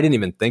reasons I didn't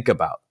even think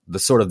about, the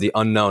sort of the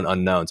unknown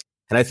unknowns.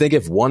 And I think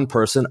if one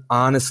person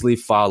honestly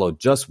followed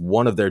just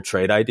one of their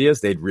trade ideas,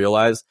 they'd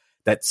realize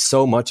that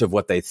so much of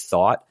what they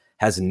thought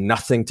has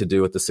nothing to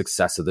do with the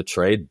success of the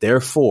trade.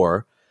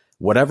 Therefore,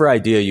 whatever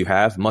idea you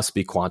have must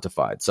be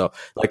quantified. So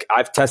like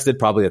I've tested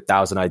probably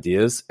 1,000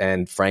 ideas,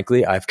 and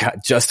frankly, I've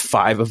got just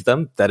 5 of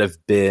them that have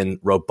been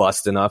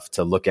robust enough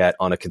to look at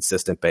on a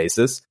consistent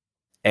basis.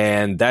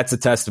 And that's a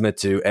testament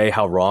to A,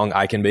 how wrong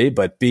I can be,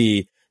 but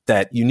B,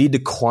 that you need to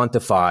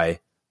quantify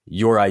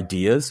your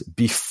ideas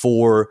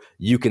before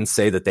you can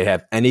say that they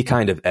have any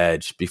kind of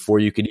edge, before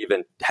you can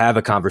even have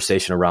a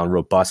conversation around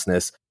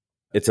robustness.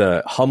 It's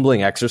a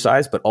humbling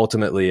exercise, but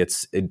ultimately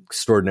it's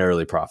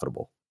extraordinarily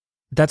profitable.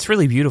 That's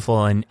really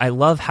beautiful. And I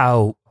love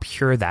how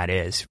pure that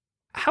is.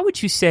 How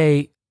would you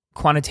say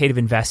quantitative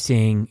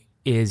investing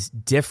is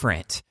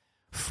different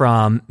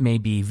from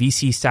maybe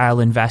VC style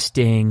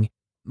investing,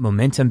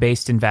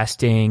 momentum-based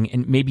investing,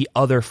 and maybe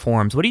other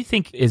forms? What do you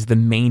think is the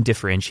main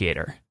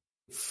differentiator?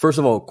 First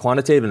of all,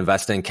 quantitative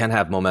investing can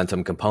have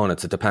momentum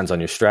components. It depends on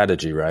your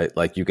strategy, right?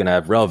 Like you can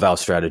have rel-val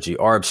strategy,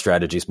 ARB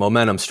strategies,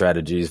 momentum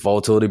strategies,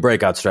 volatility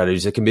breakout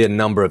strategies. It can be a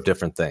number of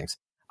different things.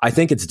 I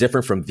think it's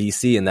different from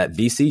VC in that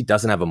VC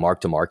doesn't have a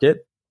mark to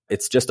market.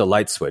 It's just a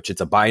light switch.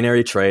 It's a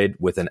binary trade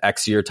with an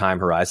X year time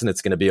horizon.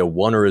 It's going to be a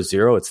 1 or a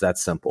 0. It's that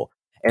simple.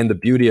 And the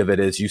beauty of it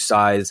is you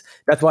size.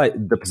 That's why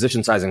the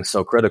position sizing is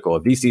so critical.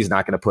 A VC is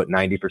not going to put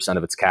 90%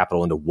 of its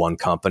capital into one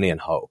company and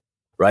hope,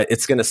 right?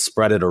 It's going to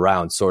spread it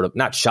around, sort of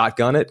not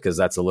shotgun it because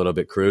that's a little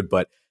bit crude,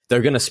 but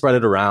they're going to spread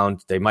it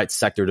around. They might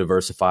sector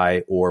diversify,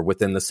 or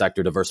within the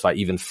sector diversify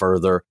even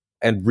further,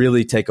 and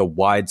really take a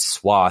wide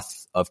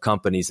swath of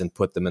companies and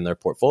put them in their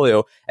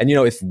portfolio. And,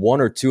 if 1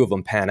 or 2 of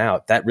them pan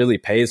out, that really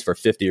pays for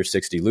 50 or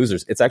 60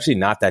 losers. It's actually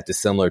not that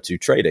dissimilar to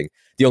trading.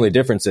 The only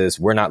difference is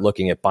we're not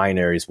looking at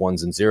binaries,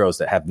 1s and 0s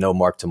that have no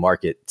mark to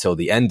market till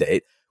the end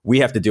date. We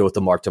have to deal with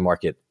the mark to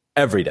market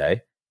every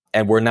day.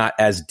 And we're not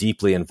as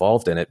deeply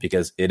involved in it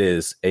because it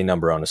is a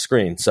number on a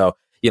screen. So,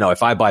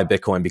 if I buy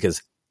Bitcoin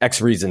because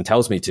X reason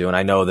tells me to, and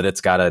I know that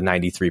it's got a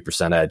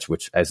 93% edge,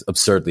 which is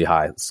absurdly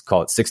high, let's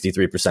call it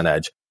 63%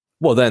 edge.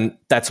 Well, then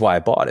that's why I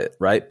bought it,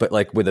 right? But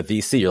like with a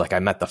VC, you're like, I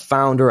met the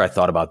founder. I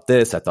thought about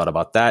this. I thought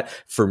about that.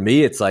 For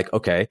me, it's like,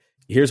 okay,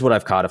 here's what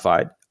I've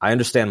codified. I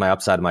understand my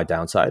upside and my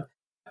downside,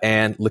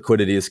 and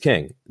liquidity is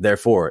king.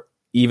 Therefore,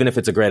 even if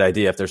it's a great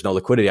idea, if there's no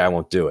liquidity, I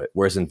won't do it.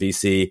 Whereas in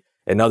VC,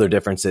 another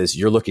difference is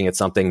you're looking at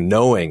something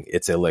knowing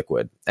it's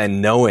illiquid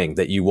and knowing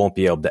that you won't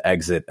be able to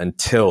exit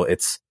until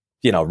it's,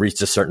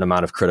 reached a certain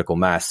amount of critical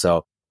mass.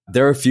 So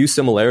there are a few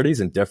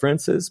similarities and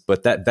differences,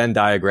 but that Venn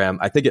diagram,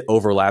 I think it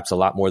overlaps a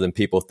lot more than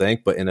people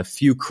think, but in a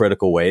few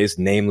critical ways,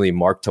 namely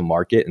mark to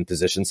market and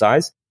position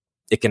size,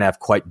 it can have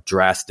quite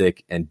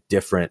drastic and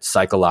different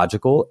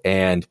psychological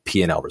and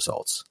P&L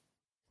results.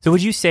 So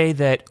would you say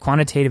that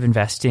quantitative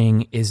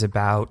investing is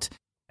about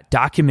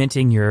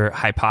documenting your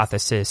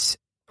hypothesis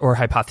or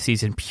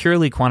hypotheses in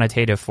purely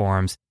quantitative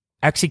forms,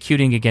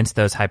 executing against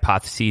those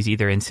hypotheses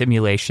either in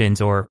simulations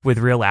or with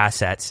real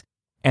assets,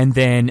 and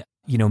then,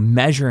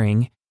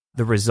 measuring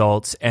the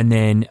results and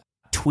then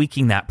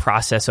tweaking that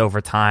process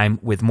over time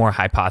with more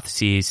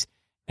hypotheses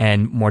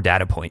and more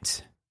data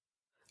points?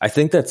 I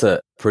think that's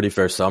a pretty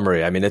fair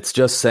summary. I mean, it's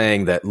just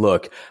saying that,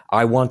 look,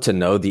 I want to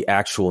know the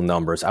actual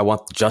numbers. I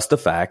want just the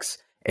facts.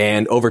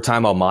 And over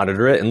time, I'll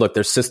monitor it. And look,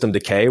 there's system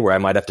decay where I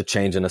might have to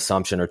change an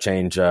assumption or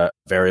change a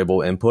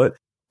variable input.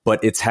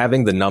 But it's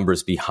having the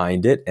numbers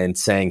behind it and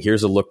saying,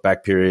 here's a look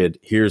back period.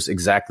 Here's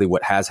exactly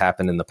what has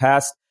happened in the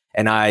past.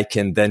 And I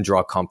can then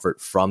draw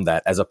comfort from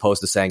that, as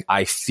opposed to saying,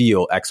 I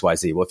feel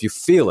XYZ. Well, if you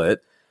feel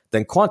it,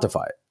 then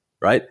quantify it,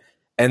 right?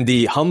 And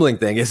the humbling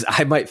thing is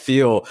I might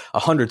feel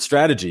 100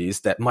 strategies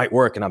that might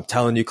work. And I'm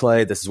telling you,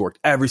 Clay, this has worked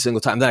every single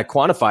time. Then I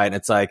quantify it and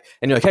it's like,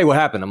 and you're like, hey, what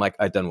happened? I'm like,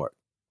 it doesn't work.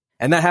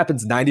 And that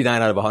happens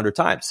 99 out of 100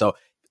 times. So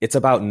it's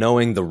about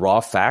knowing the raw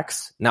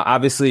facts. Now,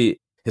 obviously,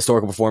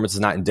 historical performance is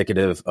not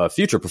indicative of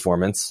future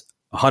performance.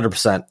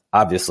 100%,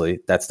 obviously,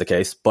 that's the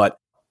case. But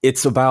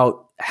it's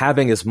about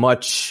having as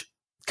much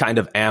kind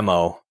of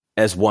ammo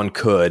as one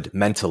could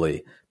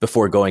mentally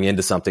before going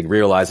into something,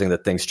 realizing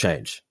that things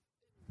change.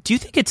 Do you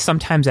think it's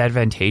sometimes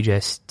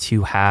advantageous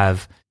to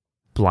have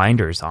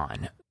blinders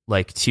on,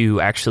 like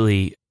to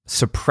actually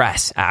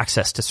suppress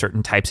access to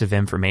certain types of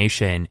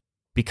information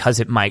because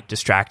it might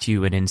distract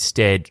you and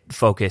instead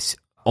focus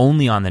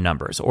only on the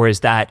numbers? Or is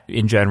that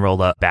in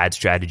general a bad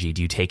strategy?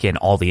 Do you take in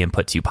all the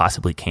inputs you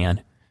possibly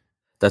can?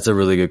 That's a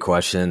really good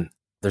question.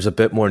 There's a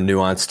bit more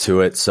nuance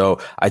to it. So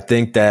I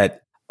think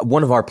that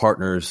one of our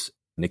partners,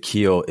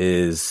 Nikhil,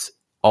 is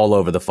all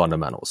over the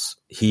fundamentals.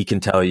 He can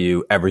tell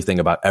you everything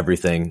about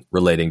everything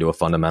relating to a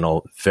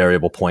fundamental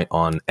variable point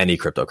on any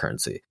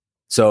cryptocurrency.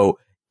 So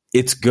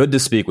it's good to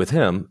speak with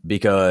him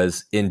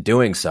because in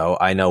doing so,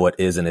 I know what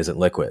is and isn't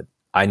liquid.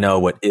 I know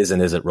what is and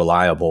isn't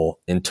reliable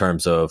in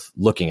terms of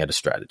looking at a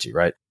strategy,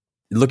 right?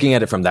 Looking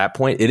at it from that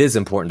point, it is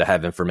important to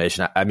have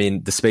information. I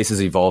mean, the space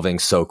is evolving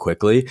so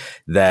quickly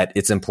that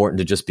it's important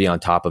to just be on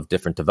top of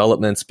different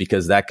developments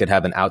because that could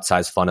have an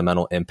outsized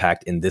fundamental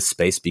impact in this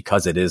space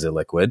because it is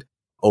illiquid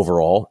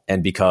overall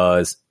and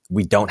because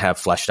we don't have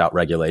fleshed out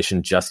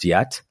regulation just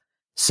yet.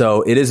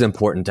 So it is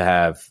important to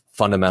have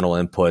fundamental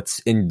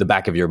inputs in the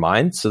back of your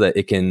mind so that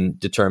it can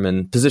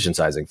determine position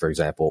sizing, for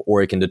example,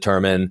 or it can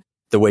determine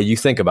the way you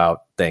think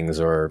about things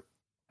or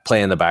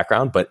play in the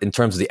background. But in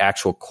terms of the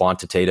actual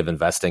quantitative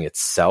investing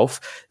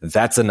itself,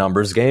 that's a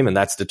numbers game and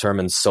that's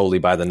determined solely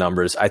by the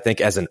numbers. I think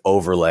as an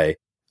overlay,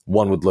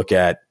 one would look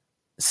at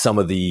some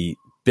of the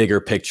bigger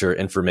picture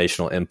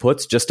informational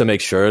inputs just to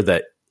make sure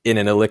that in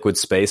an illiquid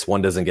space,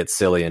 one doesn't get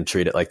silly and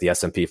treat it like the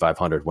S&P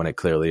 500 when it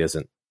clearly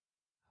isn't.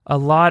 A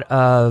lot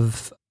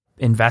of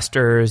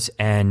investors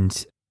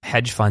and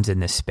hedge funds in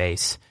this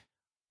space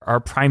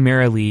are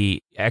primarily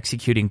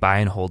executing buy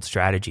and hold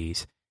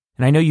strategies.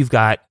 And I know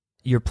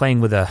you're playing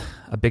with a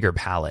bigger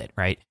palette,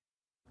 right?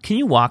 Can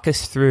you walk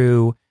us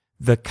through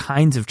the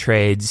kinds of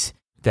trades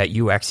that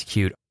you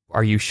execute?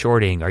 Are you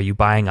shorting? Are you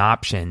buying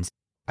options?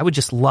 I would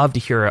just love to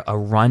hear a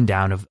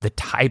rundown of the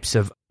types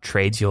of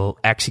trades you'll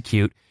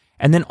execute.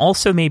 And then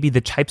also maybe the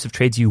types of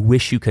trades you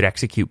wish you could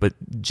execute, but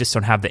just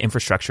don't have the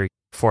infrastructure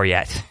for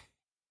yet.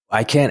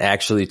 I can't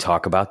actually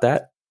talk about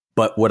that.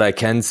 But what I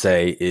can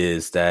say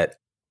is that,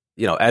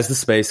 as the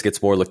space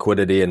gets more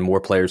liquidity and more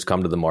players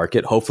come to the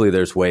market, hopefully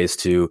there's ways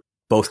to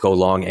both go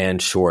long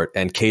and short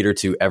and cater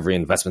to every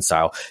investment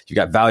style. You've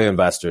got value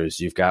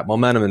investors, you've got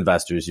momentum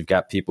investors, you've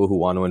got people who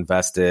want to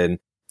invest in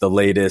the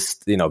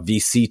latest,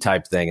 VC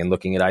type thing and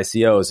looking at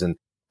ICOs. And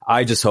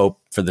I just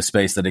hope for the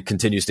space that it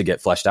continues to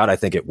get fleshed out. I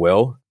think it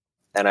will.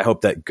 And I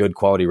hope that good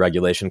quality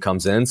regulation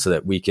comes in so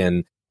that we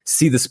can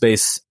see the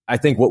space. I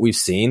think what we've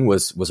seen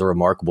was a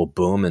remarkable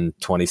boom in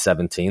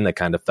 2017 that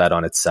kind of fed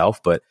on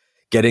itself, but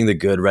getting the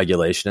good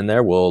regulation in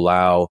there will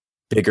allow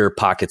bigger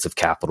pockets of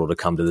capital to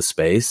come to the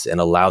space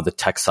and allow the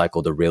tech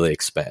cycle to really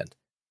expand.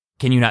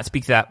 Can you not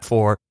speak to that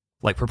for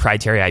like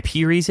proprietary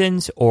IP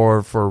reasons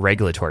or for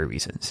regulatory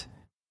reasons?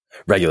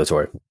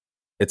 Regulatory.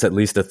 It's at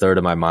least a third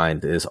of my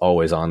mind is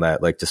always on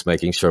that, like just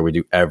making sure we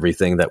do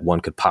everything that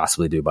one could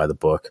possibly do by the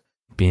book.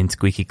 Being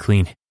squeaky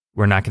clean.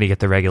 We're not going to get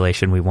the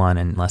regulation we want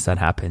unless that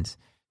happens.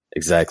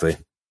 Exactly.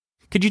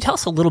 Could you tell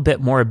us a little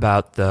bit more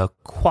about the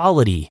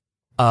quality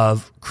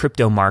of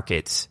crypto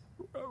markets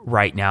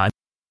right now?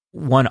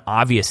 One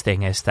obvious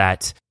thing is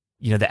that,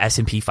 the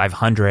S&P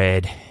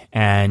 500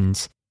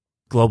 and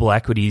global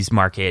equities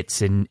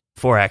markets and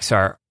Forex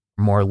are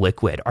more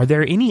liquid. Are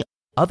there any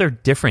other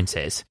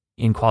differences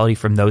in quality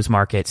from those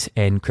markets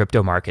and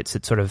crypto markets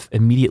that sort of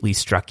immediately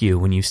struck you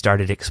when you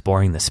started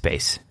exploring the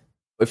space?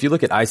 If you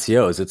look at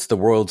ICOs, it's the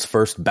world's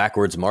first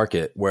backwards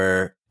market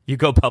where you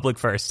go public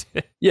first.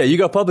 Yeah, you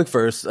go public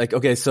first. Like,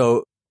 okay,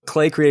 so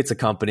Clay creates a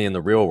company in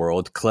the real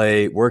world.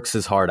 Clay works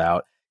his heart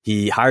out.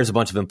 He hires a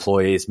bunch of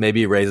employees.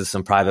 Maybe he raises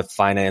some private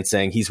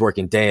financing. He's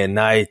working day and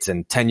night.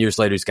 And 10 years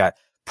later, he's got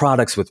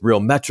products with real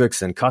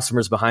metrics and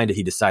customers behind it.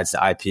 He decides to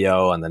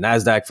IPO on the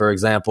NASDAQ, for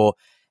example,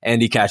 and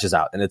he cashes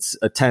out. And it's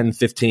a 10,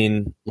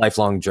 15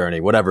 lifelong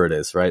journey, whatever it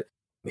is, right?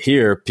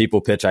 Here,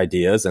 people pitch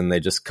ideas and they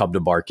just come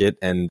to market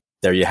and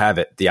there you have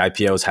it. The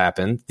IPOs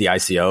happen, the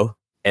ICO,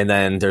 and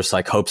then there's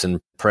like hopes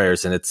and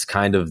prayers. And it's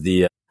kind of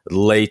the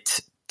late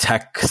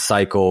tech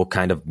cycle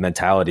kind of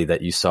mentality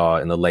that you saw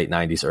in the late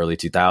 90s, early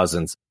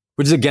 2000s,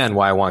 which is again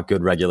why I want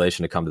good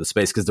regulation to come to the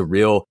space, because the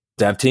real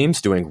dev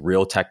teams doing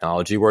real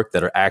technology work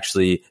that are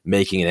actually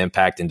making an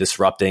impact and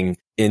disrupting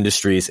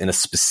industries in a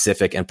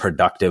specific and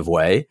productive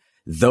way,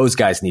 those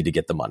guys need to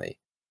get the money.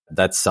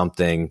 That's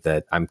something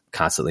that I'm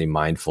constantly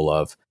mindful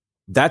of.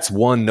 That's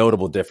one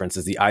notable difference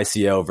is the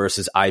ICO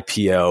versus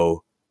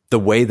IPO. The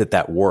way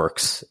that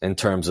works in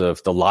terms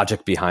of the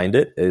logic behind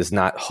it is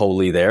not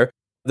wholly there.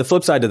 The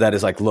flip side to that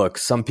is like, look,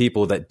 some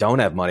people that don't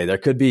have money, there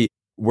could be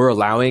we're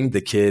allowing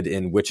the kid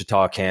in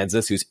Wichita,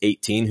 Kansas, who's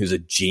 18, who's a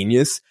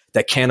genius,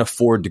 that can't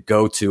afford to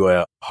go to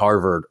a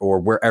Harvard or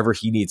wherever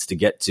he needs to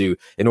get to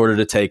in order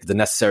to take the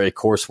necessary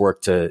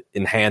coursework to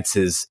enhance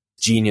his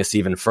genius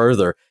even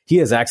further. He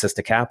has access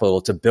to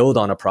capital to build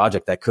on a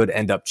project that could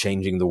end up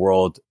changing the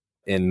world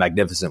in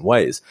magnificent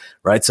ways,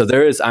 right? So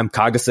I'm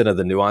cognizant of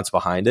the nuance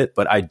behind it,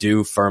 but I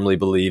do firmly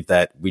believe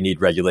that we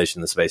need regulation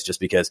in the space just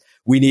because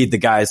we need the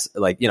guys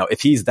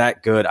if he's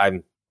that good,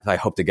 I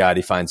hope to God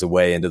he finds a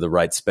way into the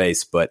right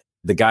space, but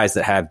the guys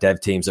that have dev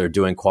teams that are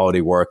doing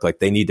quality work,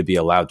 they need to be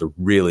allowed to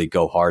really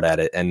go hard at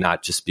it and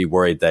not just be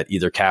worried that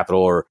either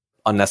capital or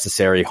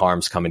unnecessary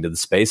harm's coming to the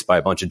space by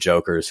a bunch of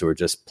jokers who are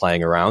just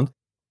playing around.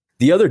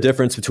 The other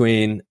difference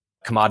between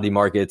commodity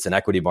markets and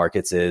equity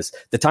markets is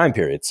the time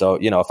period. So,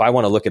 if I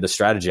want to look at a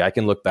strategy, I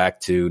can look back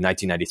to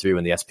 1993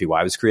 when the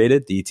SPY was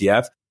created, the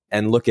ETF,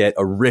 and look at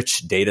a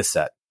rich data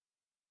set.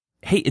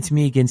 Hey, it's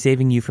me again,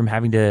 saving you from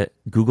having to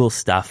Google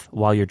stuff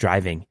while you're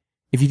driving.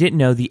 If you didn't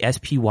know, the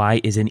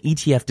SPY is an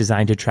ETF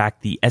designed to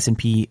track the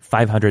S&P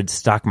 500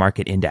 stock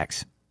market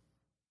index.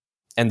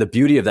 And the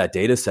beauty of that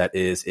data set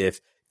is if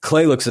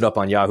Clay looks it up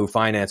on Yahoo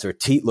Finance or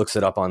Ateet looks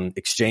it up on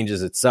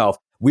exchanges itself,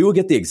 we will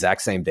get the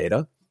exact same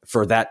data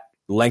for that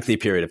lengthy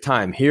period of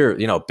time. Here,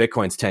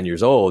 Bitcoin's 10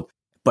 years old,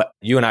 but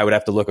you and I would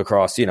have to look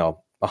across,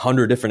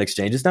 100 different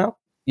exchanges now,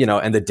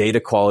 and the data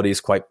quality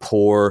is quite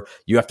poor.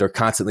 You have to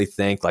constantly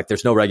think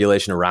there's no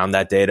regulation around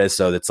that data.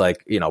 So it's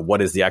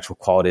what is the actual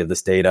quality of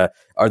this data?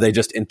 Are they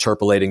just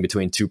interpolating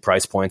between two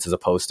price points as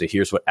opposed to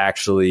here's what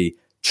actually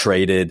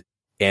traded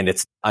and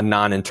it's a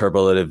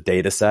non-interpolative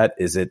data set?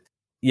 Is it,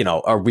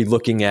 are we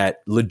looking at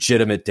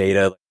legitimate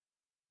data?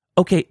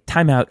 Okay,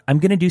 time out. I'm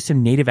going to do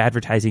some native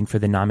advertising for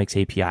the Nomics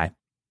API.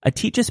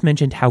 Ateet just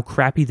mentioned how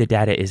crappy the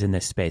data is in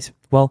this space.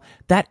 Well,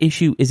 that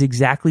issue is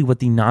exactly what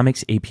the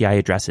Nomics API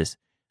addresses.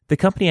 The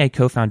company I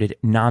co-founded,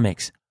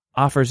 Nomics,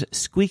 offers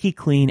squeaky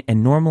clean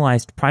and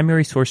normalized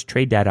primary source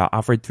trade data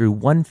offered through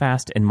one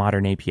fast and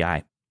modern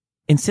API.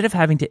 Instead of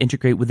having to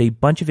integrate with a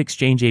bunch of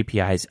exchange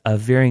APIs of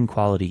varying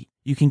quality,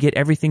 you can get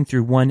everything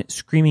through one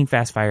screaming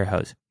fast fire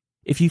hose.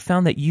 If you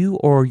found that you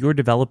or your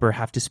developer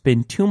have to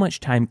spend too much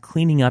time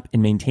cleaning up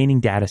and maintaining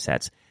data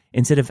sets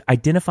instead of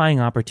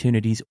identifying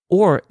opportunities,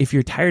 or if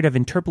you're tired of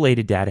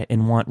interpolated data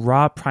and want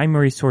raw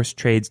primary source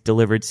trades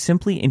delivered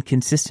simply and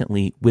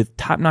consistently with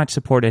top-notch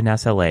support and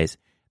SLAs,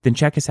 then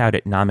check us out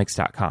at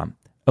nomics.com.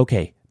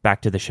 Okay,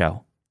 back to the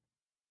show.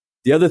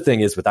 The other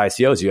thing is with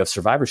ICOs, you have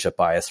survivorship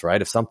bias,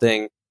 right? If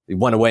something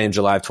went away in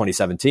July of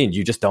 2017,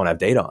 you just don't have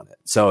data on it.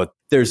 So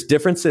there's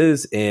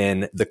differences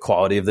in the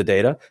quality of the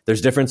data.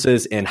 There's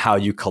differences in how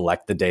you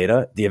collect the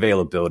data, the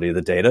availability of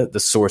the data, the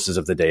sources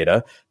of the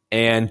data,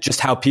 and just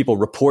how people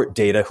report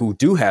data who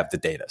do have the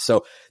data.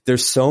 So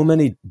there's so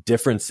many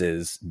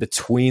differences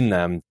between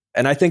them.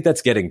 And I think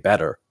that's getting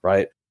better,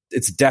 right?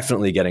 It's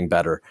definitely getting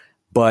better,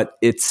 but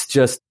it's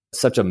just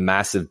such a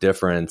massive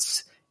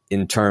difference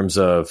in terms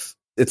of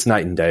it's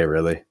night and day,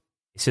 really.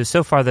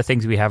 So far the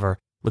things we have are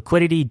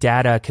liquidity,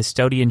 data,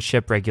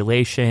 custodianship,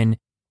 regulation,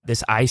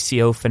 this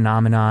ICO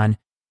phenomenon.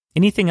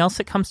 Anything else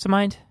that comes to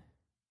mind?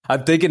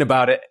 I'm thinking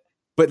about it,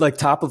 but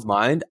top of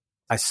mind,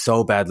 I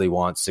so badly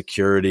want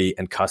security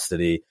and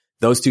custody,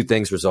 those two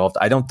things resolved.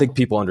 I don't think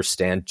people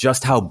understand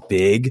just how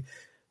big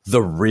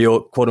the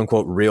real, quote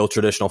unquote, real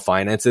traditional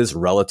finance is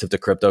relative to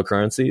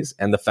cryptocurrencies.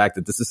 And the fact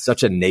that this is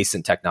such a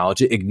nascent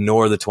technology,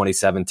 ignore the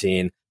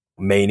 2017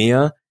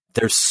 mania.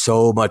 There's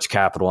so much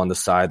capital on the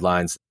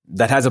sidelines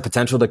that has a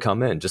potential to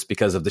come in just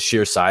because of the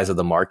sheer size of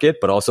the market,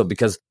 but also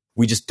because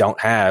we just don't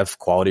have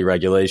quality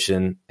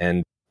regulation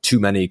and too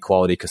many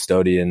quality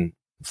custodian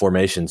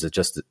formations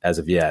just as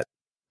of yet.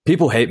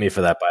 People hate me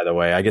for that, by the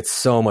way. I get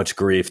so much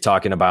grief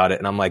talking about it.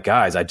 And I'm like,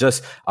 guys, I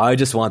just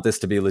want this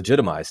to be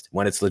legitimized.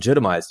 When it's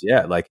legitimized,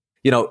 yeah.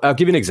 I'll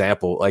give you an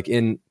example.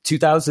 In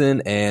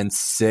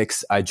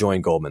 2006, I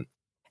joined Goldman.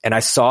 And I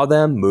saw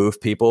them move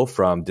people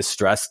from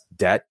distressed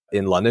debt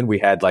in London. We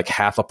had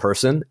half a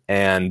person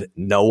and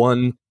no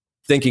one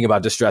thinking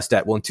about distressed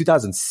debt. Well, in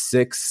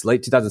 2006,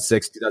 late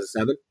 2006,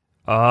 2007.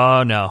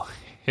 Oh, no.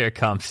 Here it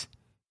comes.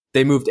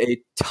 They moved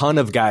a ton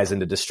of guys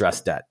into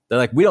distressed debt. They're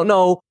like, we don't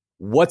know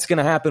what's going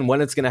to happen, when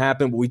it's going to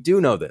happen. But we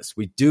do know this.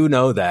 We do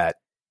know that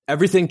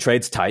everything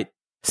trades tight.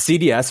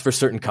 CDS for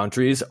certain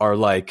countries are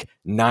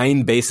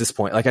 9 basis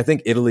points. I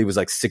think Italy was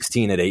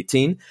 16 at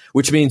 18,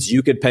 which means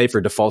you could pay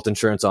for default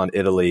insurance on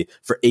Italy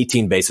for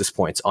 18 basis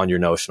points on your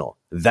notional.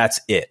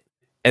 That's it.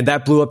 And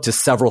that blew up to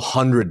several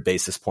hundred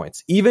basis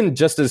points, even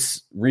just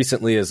as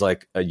recently as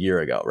a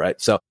year ago,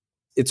 right? So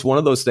it's one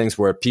of those things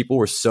where people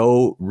were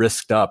so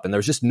risked up and there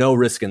was just no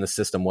risk in the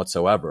system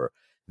whatsoever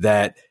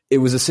that it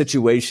was a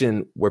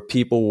situation where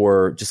people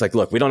were just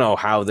look, we don't know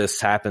how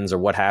this happens or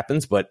what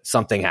happens, but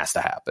something has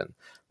to happen.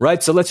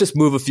 Right. So let's just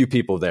move a few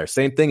people there.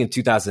 Same thing in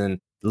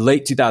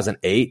late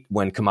 2008,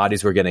 when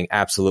commodities were getting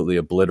absolutely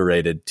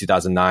obliterated,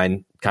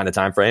 2009 kind of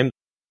time frame.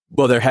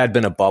 Well, there had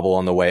been a bubble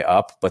on the way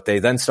up, but they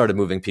then started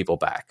moving people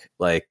back.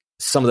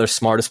 Some of their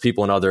smartest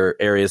people in other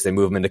areas, they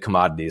move them into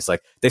commodities.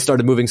 They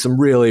started moving some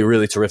really,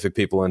 really terrific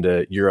people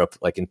into Europe,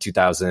 in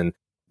 2009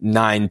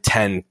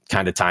 9-10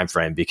 kind of time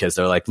frame, because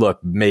they're like,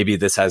 look, maybe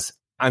this has,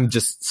 I'm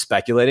just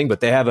speculating, but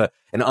they have an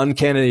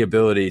uncanny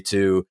ability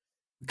to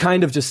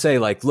kind of just say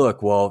like,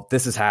 look, well,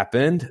 this has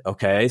happened.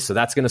 Okay, so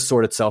that's going to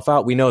sort itself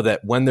out. We know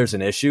that when there's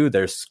an issue,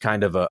 there's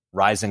kind of a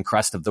rising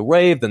crest of the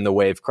wave, then the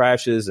wave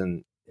crashes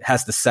and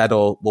has to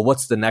settle. Well,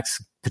 what's the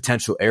next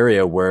potential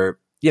area where,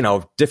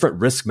 different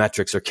risk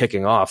metrics are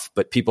kicking off,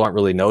 but people aren't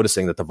really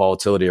noticing that the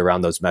volatility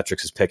around those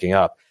metrics is picking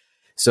up.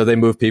 So they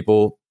move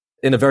people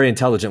in a very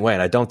intelligent way.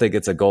 And I don't think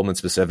it's a Goldman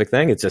specific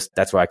thing. It's just,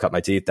 that's where I cut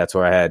my teeth. That's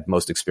where I had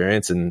most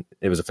experience. And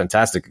it was a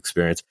fantastic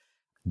experience.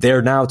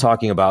 They're now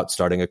talking about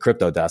starting a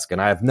crypto desk.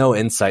 And I have no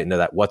insight into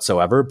that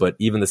whatsoever. But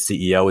even the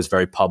CEO is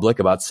very public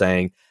about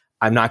saying,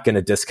 I'm not going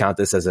to discount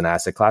this as an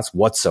asset class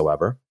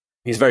whatsoever.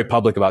 He's very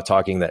public about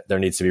talking that there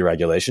needs to be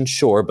regulation.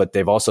 Sure. But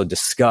they've also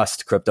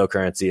discussed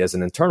cryptocurrency as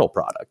an internal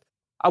product.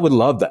 I would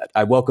love that.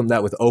 I welcome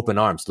that with open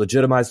arms.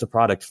 Legitimize the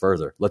product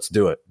further. Let's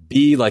do it.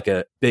 Be like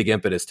a big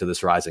impetus to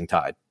this rising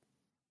tide.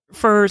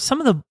 For some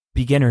of the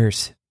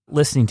beginners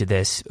listening to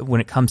this,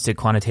 when it comes to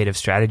quantitative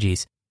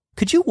strategies,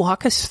 could you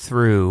walk us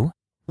through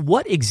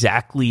what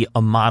exactly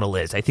a model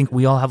is? I think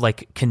we all have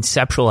like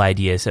conceptual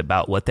ideas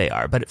about what they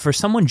are, but for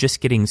someone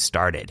just getting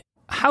started,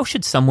 how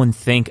should someone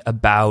think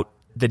about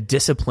the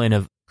discipline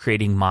of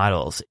creating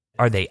models?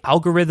 Are they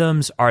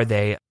algorithms? Are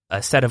they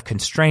a set of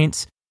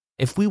constraints?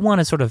 If we want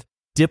to sort of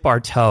dip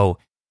our toe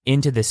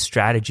into this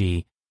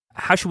strategy,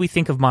 how should we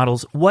think of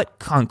models? What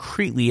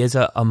concretely is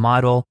a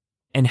model?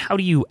 And how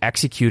do you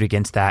execute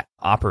against that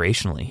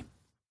operationally?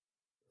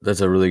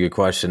 That's a really good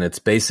question. It's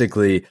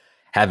basically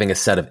having a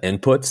set of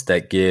inputs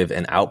that give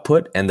an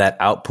output, and that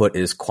output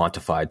is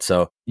quantified.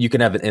 So you can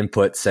have an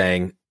input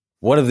saying,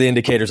 one of the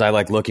indicators I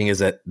like looking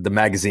is at the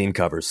magazine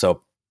covers.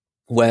 So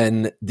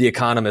when The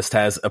Economist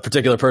has a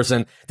particular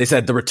person, they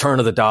said the return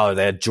of the dollar.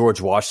 They had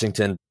George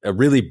Washington, a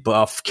really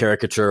buff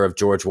caricature of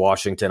George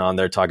Washington on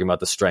there talking about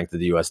the strength of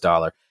the US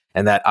dollar.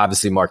 And that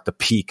obviously marked the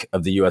peak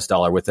of the US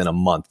dollar within a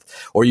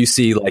month. Or you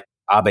see like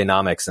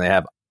Abenomics, and they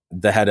have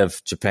the head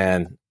of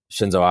Japan,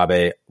 Shinzo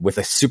Abe, with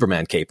a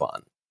Superman cape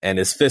on and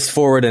his fist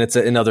forward, and it's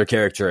another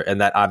character.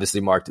 And that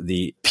obviously marked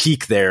the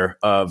peak there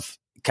of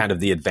kind of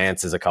the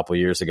advances a couple of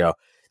years ago.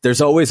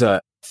 There's always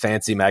a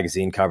fancy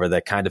magazine cover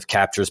that kind of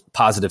captures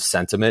positive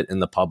sentiment in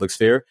the public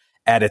sphere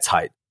at its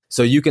height.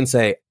 So you can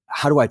say,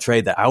 how do I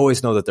trade that? I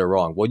always know that they're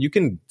wrong. Well, you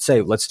can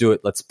say, let's do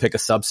it. Let's pick a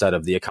subset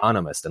of The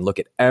Economist and look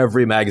at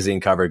every magazine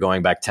cover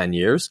going back 10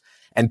 years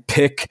and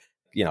pick,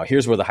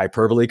 here's where the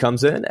hyperbole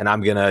comes in, and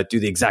I'm going to do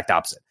the exact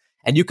opposite.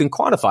 And you can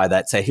quantify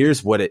that, say,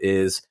 here's what it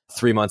is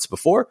 3 months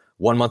before,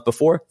 1 month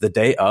before, the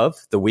day of,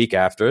 the week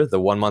after, the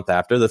 1 month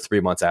after, the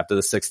 3 months after,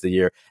 the sixth of the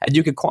year. And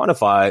you can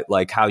quantify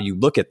like how you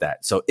look at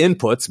that. So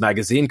inputs,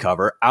 magazine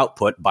cover,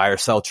 output, buy or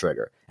sell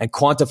trigger, and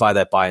quantify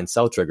that buy and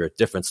sell trigger at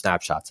different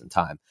snapshots in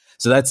time.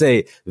 So that's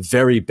a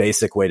very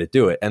basic way to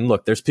do it. And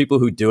look, there's people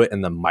who do it in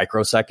the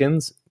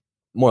microseconds,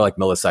 more like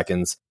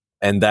milliseconds.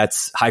 And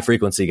that's high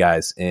frequency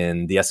guys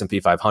in the S&P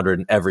 500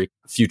 and every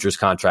futures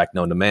contract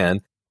known to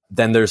man.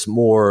 Then there's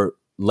more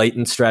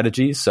latent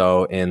strategies.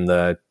 So in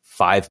the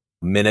 5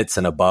 minutes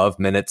and above,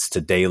 minutes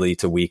to daily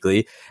to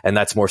weekly, and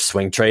that's more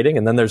swing trading.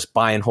 And then there's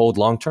buy and hold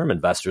long-term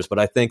investors. But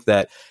I think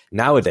that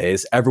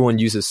nowadays everyone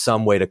uses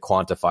some way to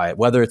quantify it,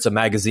 whether it's a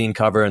magazine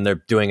cover and they're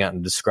doing it on a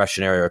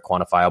discretionary or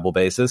quantifiable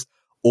basis,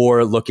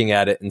 or looking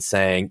at it and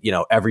saying,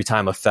 every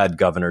time a Fed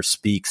governor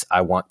speaks,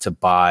 I want to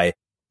buy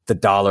the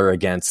dollar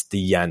against the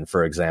yen,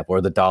 for example,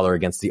 or the dollar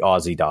against the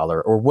Aussie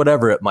dollar, or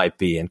whatever it might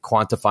be, and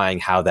quantifying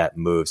how that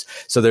moves.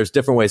 So there's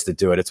different ways to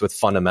do it. It's with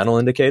fundamental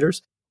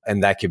indicators,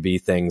 and that could be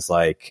things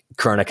like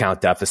current account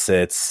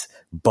deficits,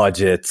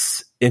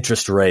 budgets,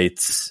 interest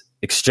rates,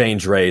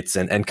 exchange rates,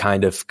 and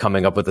kind of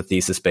coming up with a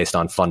thesis based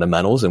on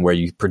fundamentals and where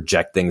you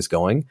project things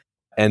going.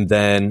 And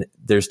then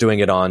there's doing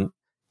it on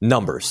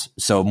numbers.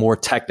 So more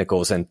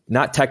technicals, and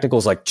not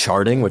technicals like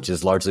charting, which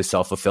is largely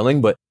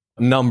self-fulfilling, but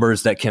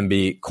numbers that can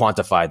be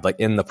quantified, like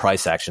in the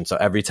price action. So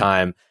every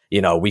time,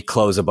 we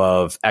close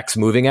above X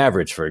moving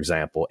average, for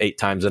example, 8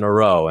 times in a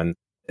row, and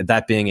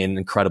that being an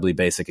incredibly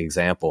basic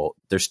example,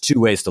 there's 2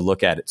 ways to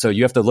look at it. So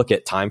you have to look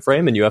at time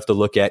frame and you have to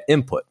look at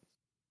input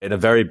in a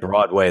very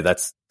broad way.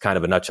 That's kind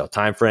of a nutshell.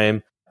 Time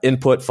frame,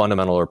 input,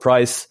 fundamental or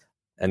price,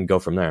 and go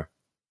from there.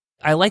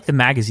 I like the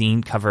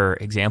magazine cover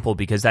example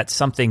because that's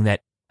something that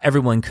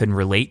everyone can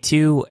relate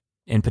to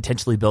and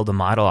potentially build a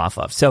model off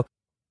of. So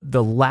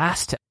the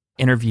last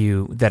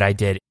interview that I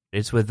did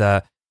is with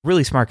a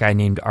really smart guy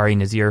named Ari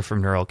Nazir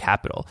from Neural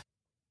Capital.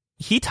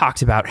 He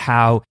talks about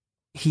how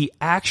he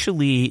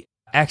actually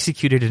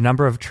executed a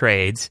number of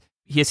trades.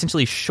 He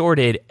essentially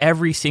shorted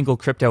every single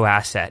crypto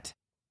asset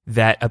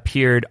that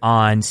appeared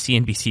on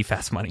CNBC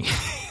Fast Money.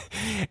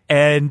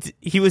 And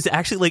he was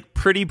actually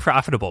pretty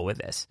profitable with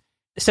this.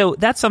 So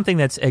that's something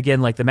that's,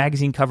 again, like the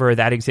magazine cover,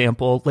 that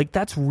example,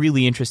 that's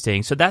really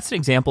interesting. So that's an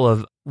example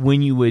of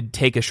when you would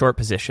take a short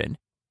position.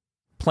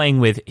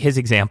 Playing with his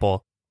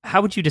example,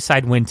 how would you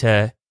decide when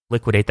to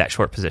liquidate that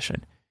short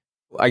position?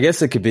 I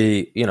guess it could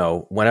be,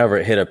 whenever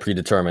it hit a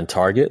predetermined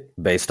target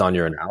based on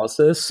your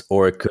analysis,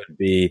 or it could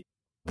be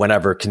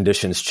whenever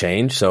conditions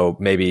change. So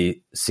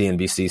maybe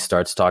CNBC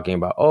starts talking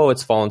about, oh,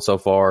 it's fallen so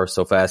far,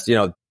 so fast.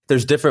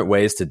 There's different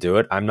ways to do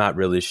it. I'm not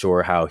really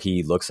sure how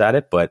he looks at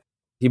it, but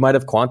he might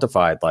have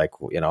quantified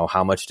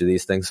how much do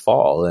these things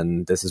fall?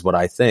 And this is what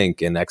I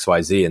think in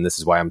XYZ, and this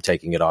is why I'm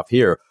taking it off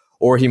here.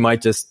 Or he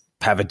might just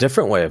have a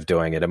different way of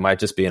doing it. It might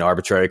just be an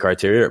arbitrary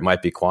criteria. It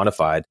might be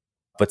quantified,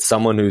 but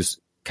someone who's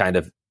kind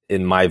of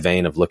in my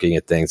vein of looking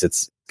at things,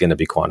 it's going to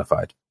be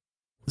quantified.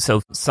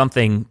 So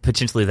something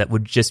potentially that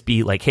would just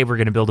be like, hey, we're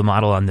going to build a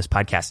model on this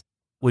podcast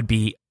would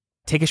be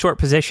take a short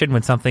position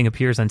when something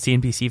appears on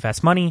CNBC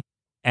Fast Money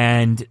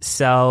and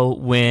sell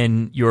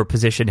when your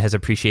position has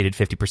appreciated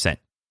 50%.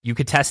 You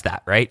could test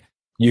that, right?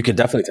 You could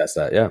definitely test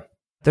that, yeah.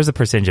 There's a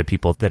percentage of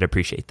people that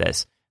appreciate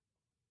this.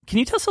 Can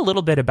you tell us a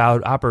little bit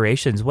about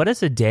operations? What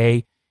does a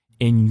day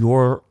in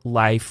your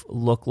life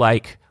look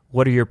like?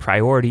 What are your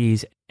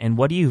priorities? And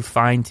what do you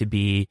find to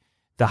be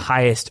the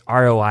highest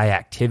ROI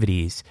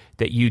activities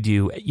that you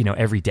do,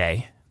 every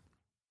day?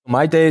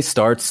 My day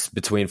starts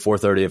between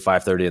 4:30 and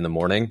 5:30 in the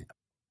morning.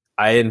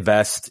 I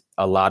invest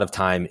a lot of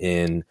time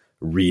in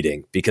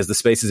reading because the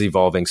space is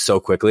evolving so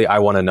quickly. I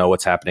want to know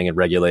what's happening in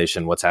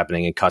regulation, what's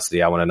happening in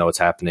custody. I want to know what's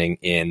happening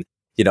in,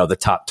 the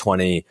top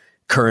 20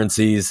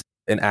 currencies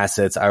and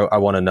assets. I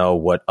want to know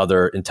what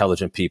other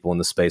intelligent people in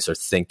the space are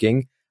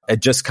thinking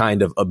and just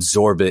kind of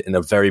absorb it in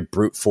a very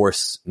brute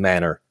force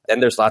manner.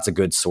 And there's lots of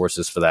good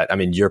sources for that. I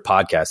mean, your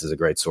podcast is a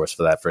great source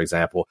for that, for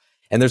example.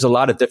 And there's a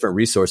lot of different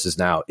resources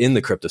now in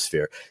the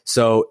cryptosphere.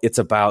 So it's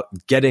about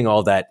getting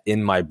all that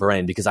in my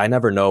brain because I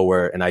never know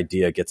where an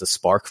idea gets a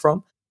spark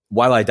from.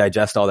 While I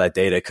digest all that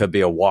data, it could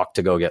be a walk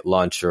to go get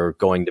lunch or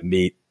going to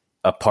meet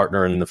a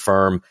partner in the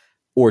firm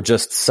or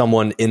just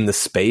someone in the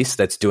space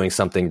that's doing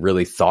something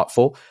really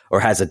thoughtful or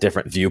has a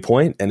different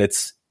viewpoint. And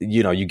it's,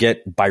 you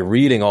get by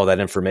reading all that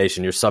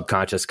information, your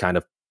subconscious kind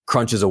of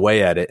crunches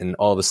away at it. And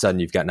all of a sudden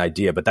you've got an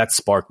idea, but that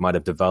spark might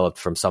have developed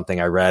from something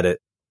I read at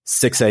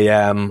 6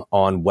 a.m.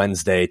 on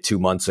Wednesday 2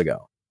 months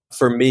ago.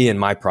 For me in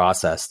my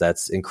process,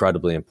 that's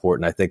incredibly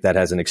important. I think that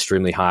has an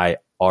extremely high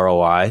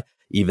ROI,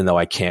 even though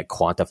I can't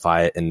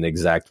quantify it in an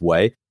exact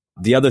way.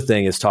 The other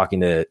thing is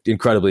talking to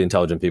incredibly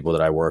intelligent people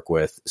that I work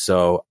with.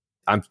 So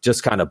I'm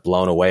just kind of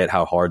blown away at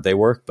how hard they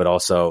work, but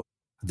also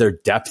their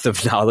depth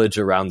of knowledge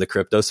around the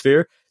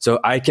cryptosphere. So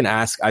I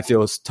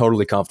feel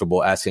totally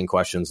comfortable asking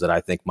questions that I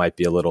think might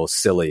be a little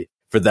silly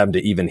for them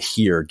to even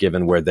hear,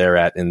 given where they're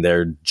at in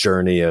their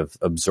journey of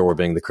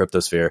absorbing the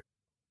cryptosphere.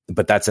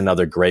 But that's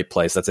another great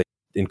place. That's an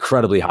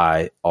incredibly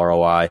high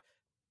ROI.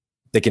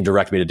 They can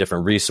direct me to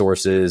different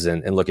resources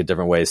and look at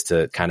different ways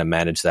to kind of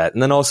manage that.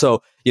 And then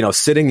also,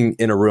 sitting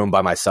in a room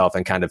by myself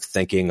and kind of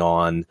thinking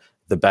on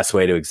the best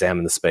way to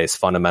examine the space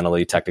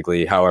fundamentally,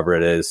 technically, however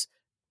it is,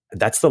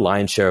 that's the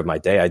lion's share of my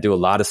day. I do a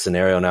lot of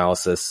scenario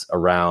analysis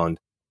around,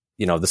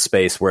 the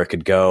space, where it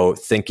could go,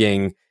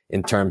 thinking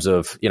in terms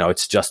of,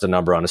 it's just a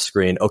number on a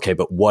screen. Okay,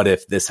 but what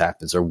if this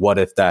happens or what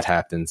if that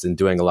happens? And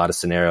doing a lot of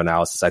scenario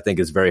analysis, I think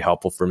is very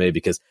helpful for me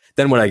because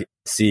then when I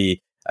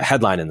see a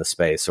headline in the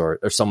space or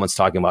someone's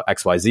talking about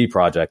XYZ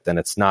project, then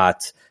it's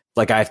not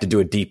like I have to do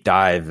a deep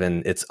dive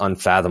and it's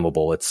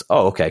unfathomable. It's,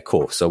 oh, okay,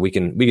 cool. So we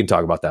can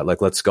talk about that. Like,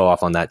 let's go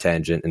off on that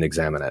tangent and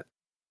examine it.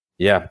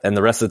 Yeah. And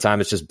the rest of the time,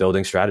 it's just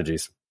building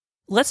strategies.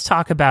 Let's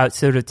talk about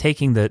sort of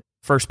taking the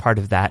first part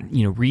of that,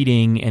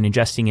 reading and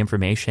ingesting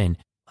information.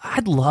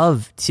 I'd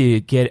love to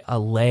get a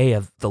lay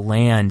of the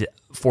land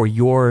for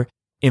your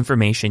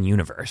information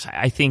universe.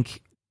 I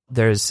think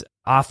there's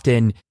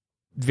often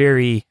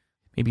very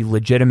maybe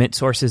legitimate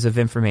sources of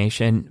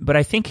information, but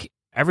I think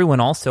everyone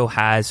also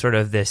has sort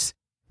of this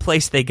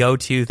place they go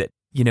to that,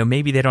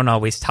 maybe they don't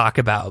always talk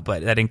about,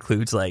 but that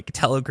includes like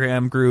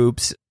Telegram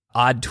groups,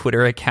 odd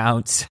Twitter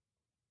accounts,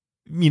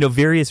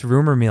 various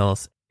rumor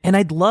mills. And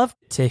I'd love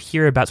to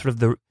hear about sort of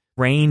the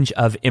range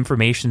of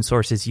information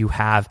sources you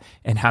have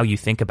and how you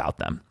think about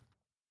them.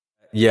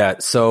 Yeah.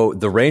 So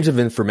the range of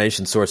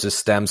information sources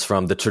stems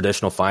from the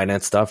traditional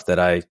finance stuff that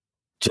I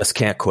just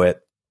can't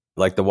quit,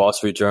 like the Wall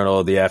Street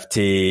Journal, the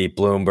FT,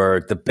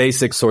 Bloomberg, the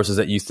basic sources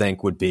that you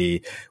think would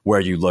be where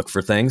you look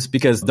for things,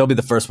 because they'll be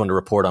the first one to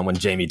report on when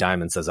Jamie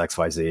Dimon says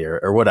XYZ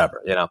or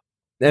whatever,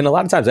 And a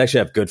lot of times I actually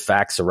have good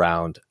facts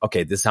around,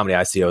 okay, this is how many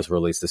ICOs were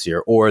released this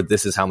year, or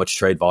this is how much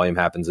trade volume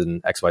happens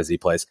in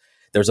XYZ place.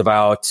 There's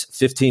about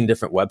 15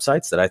 different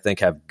websites that I think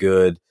have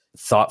good,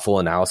 thoughtful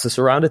analysis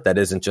around it that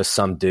isn't just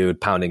some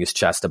dude pounding his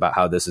chest about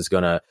how this is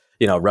going to,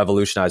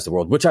 revolutionize the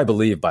world, which I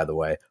believe, by the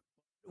way.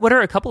 What are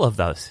a couple of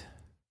those?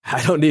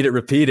 I don't need it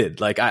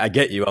repeated. Like, I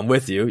get you. I'm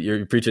with you.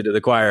 You're preaching to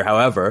the choir.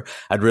 However,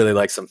 I'd really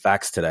like some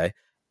facts today.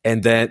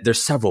 And then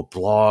there's several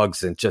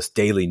blogs and just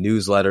daily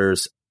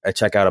newsletters. I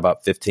check out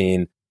about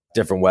 15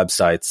 different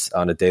websites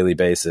on a daily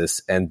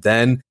basis. And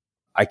then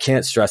I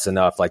can't stress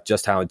enough, like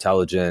just how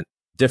intelligent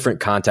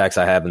different contacts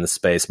I have in the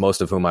space,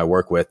 most of whom I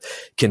work with,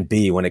 can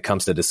be when it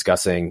comes to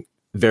discussing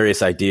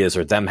various ideas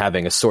or them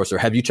having a source. Or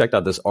have you checked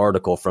out this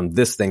article from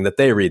this thing that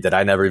they read that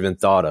I never even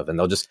thought of?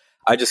 And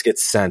I just get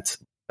sent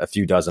a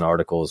few dozen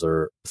articles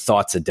or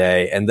thoughts a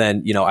day. And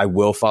then, I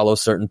will follow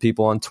certain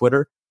people on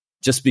Twitter.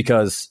 just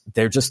because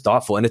they're just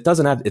thoughtful. And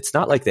it's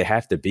not like they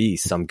have to be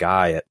some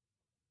guy at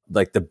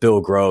like the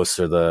Bill Gross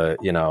or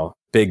the,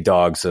 big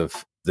dogs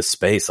of the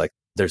space. Like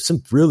there's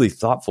some really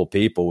thoughtful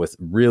people with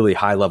really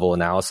high level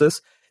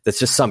analysis. That's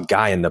just some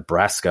guy in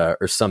Nebraska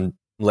or some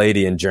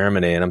lady in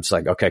Germany. And I'm just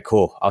like, okay,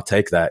 cool. I'll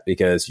take that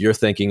because you're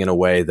thinking in a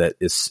way that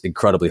is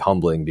incredibly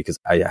humbling because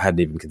I hadn't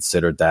even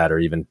considered that or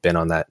even been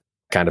on that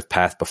kind of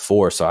path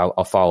before. So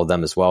I'll follow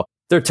them as well.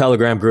 There are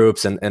Telegram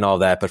groups and all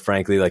that, but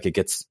frankly, like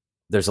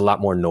there's a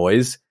lot more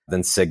noise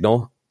than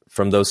signal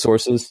from those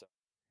sources.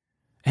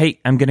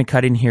 Hey, I'm going to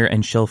cut in here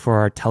and shill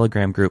for our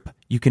Telegram group.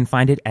 You can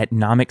find it at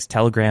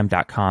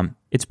nomicstelegram.com.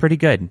 It's pretty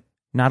good.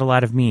 Not a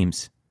lot of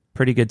memes.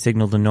 Pretty good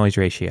signal to noise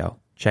ratio.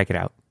 Check it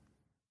out.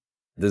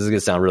 This is going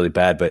to sound really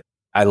bad, but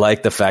I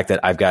like the fact that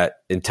I've got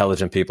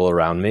intelligent people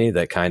around me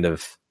that kind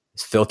of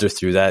filter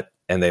through that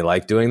and they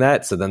like doing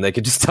that. So then they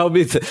could just tell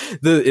me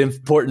the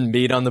important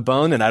meat on the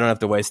bone and I don't have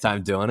to waste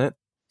time doing it.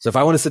 So if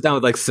I want to sit down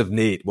with like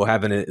Savneet, we'll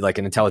have an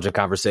intelligent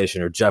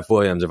conversation, or Jeff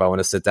Williams. If I want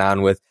to sit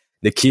down with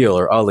Nikhil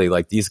or Ali,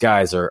 like these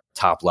guys are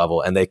top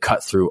level and they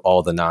cut through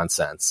all the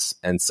nonsense.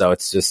 And so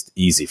it's just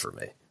easy for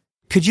me.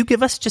 Could you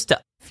give us just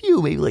a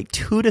few, maybe like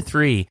 2 to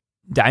 3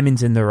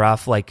 diamonds in the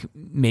rough, like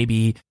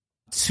maybe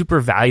super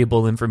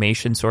valuable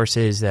information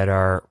sources that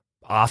are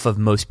off of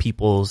most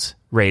people's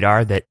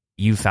radar that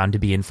you found to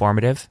be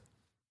informative?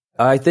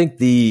 I think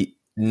the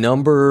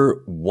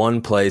number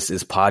one place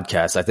is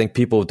podcasts. I think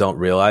people don't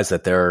realize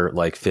that there are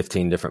like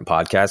 15 different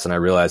podcasts. And I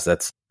realize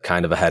that's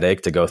kind of a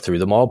headache to go through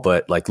them all.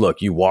 But like,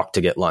 look, you walk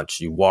to get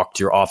lunch, you walk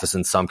to your office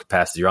in some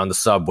capacity, you're on the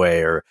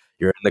subway or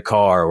you're in the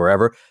car or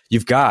wherever,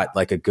 you've got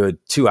like a good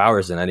 2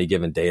 hours in any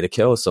given day to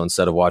kill. So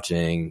instead of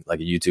watching like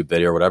a YouTube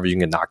video or whatever, you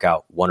can knock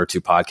out 1 or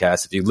 2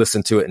 podcasts. If you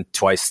listen to it in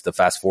twice the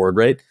fast forward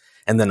rate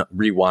and then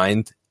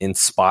rewind in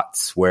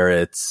spots where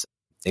it's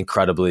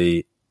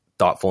incredibly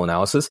thoughtful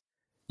analysis,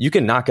 you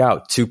can knock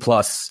out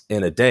 2+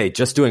 in a day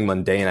just doing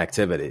mundane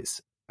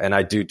activities. And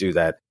I do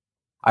that.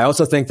 I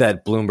also think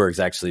that Bloomberg's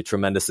actually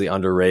tremendously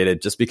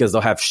underrated just because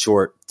they'll have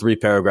short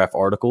 3-paragraph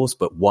articles,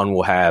 but one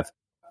will have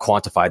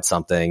quantified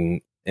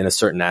something in a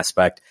certain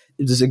aspect.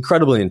 It's just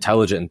incredibly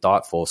intelligent and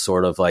thoughtful,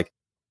 sort of like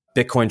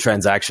Bitcoin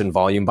transaction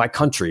volume by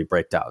country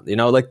breakdown.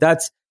 Like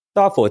that's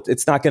thoughtful.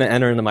 It's not going to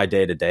enter into my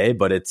day to day,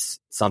 but it's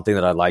something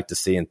that I like to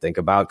see and think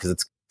about because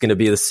it's going to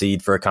be the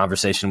seed for a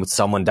conversation with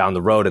someone down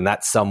the road. And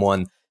that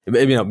someone,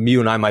 you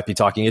and I might be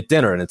talking at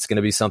dinner and it's going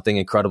to be something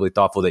incredibly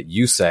thoughtful that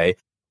you say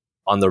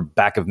on the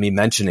back of me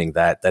mentioning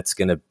that's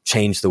going to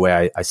change the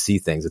way I see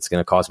things. It's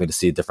going to cause me to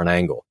see a different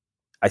angle.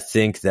 I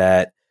think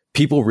that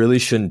people really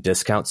shouldn't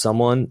discount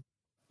someone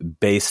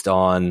based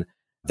on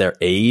their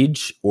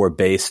age or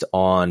based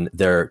on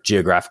their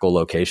geographical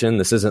location.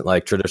 This isn't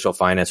like traditional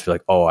finance. You're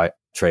like, oh, I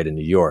trade in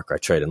New York, or I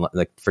trade in,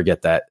 like,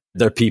 forget that.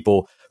 There are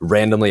people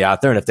randomly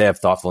out there. And if they have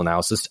thoughtful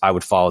analysis, I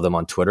would follow them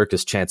on Twitter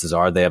because chances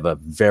are they have a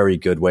very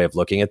good way of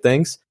looking at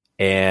things.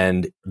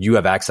 And you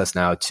have access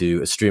now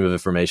to a stream of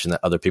information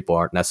that other people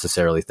aren't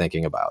necessarily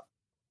thinking about.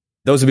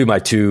 Those would be my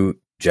 2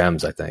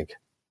 gems, I think.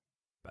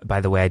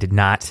 By the way, I did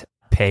not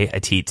pay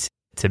Ateet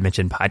to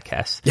mention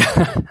podcasts.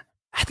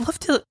 I'd love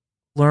to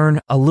learn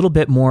a little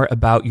bit more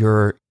about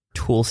your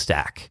tool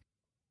stack.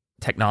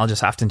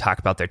 Technologists often talk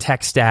about their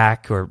tech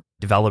stack, or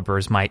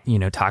developers might,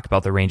 talk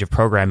about the range of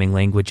programming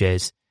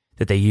languages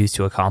that they use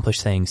to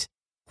accomplish things.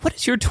 What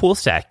does your tool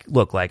stack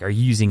look like? Are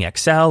you using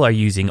Excel? Are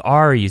you using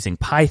R? Are you using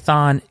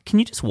Python? Can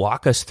you just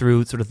walk us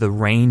through sort of the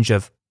range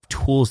of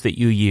tools that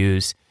you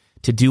use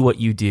to do what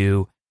you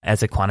do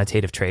as a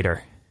quantitative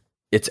trader?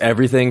 It's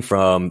everything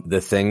from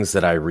the things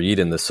that I read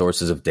and the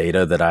sources of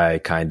data that I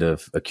kind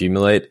of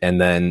accumulate, and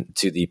then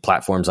to the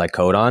platforms I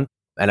code on.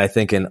 And I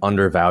think an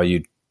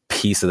undervalued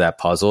piece of that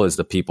puzzle is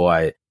the people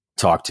I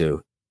talk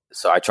to.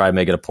 So I try to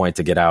make it a point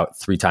to get out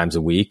 3 times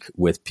a week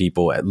with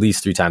people, at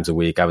least 3 times a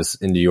week. I was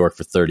in New York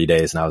for 30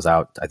 days and I was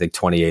out, I think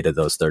 28 of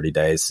those 30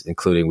 days,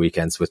 including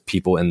weekends, with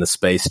people in the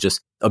space, just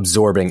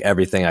absorbing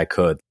everything I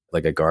could,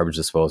 like a garbage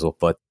disposal.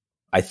 But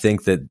I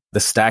think that the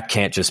stack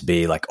can't just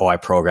be like, oh, I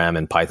program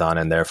in Python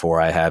and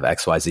therefore I have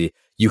XYZ.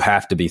 You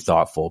have to be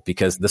thoughtful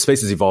because the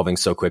space is evolving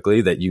so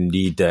quickly that you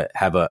need to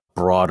have a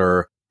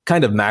broader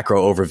kind of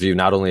macro overview,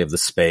 not only of the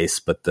space,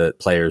 but the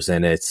players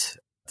in it,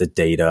 the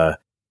data,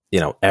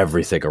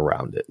 everything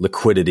around it,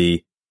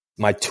 liquidity.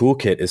 My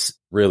toolkit is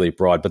really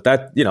broad, but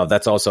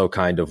that's also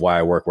kind of why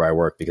I work where I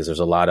work, because there's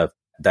a lot of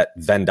that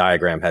Venn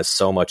diagram has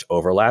so much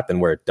overlap, and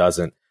where it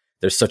doesn't,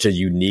 there's such a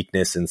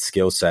uniqueness and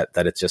skill set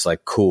that it's just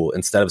like, cool.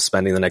 Instead of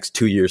spending the next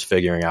 2 years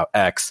figuring out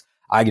X,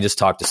 I can just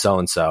talk to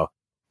so-and-so.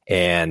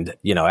 And,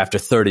 after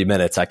 30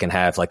 minutes, I can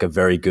have like a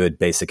very good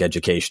basic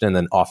education, and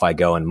then off I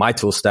go in my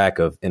tool stack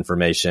of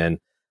information,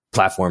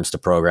 platforms to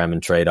program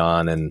and trade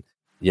on, and,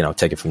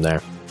 take it from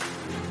there.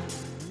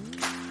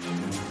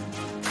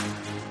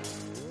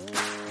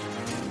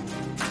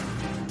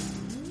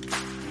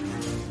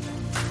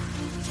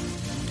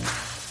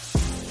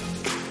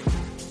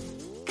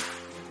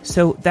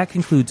 So that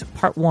concludes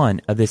part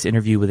 1 of this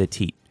interview with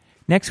Ateet.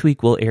 Next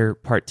week, we'll air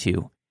part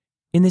 2.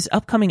 In this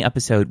upcoming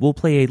episode, we'll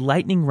play a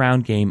lightning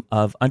round game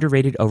of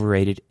underrated,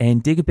 overrated,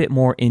 and dig a bit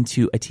more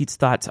into Ateet's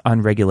thoughts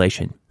on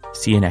regulation.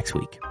 See you next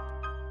week.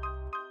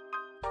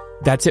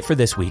 That's it for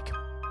this week.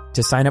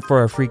 To sign up for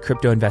our free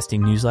crypto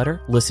investing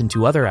newsletter, listen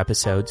to other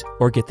episodes,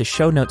 or get the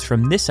show notes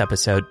from this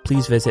episode,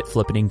 please visit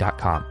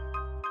flippening.com.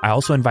 I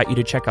also invite you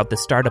to check out the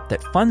startup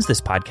that funds this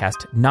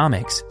podcast,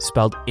 Nomics,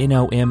 spelled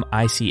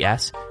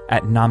Nomics,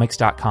 at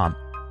nomics.com.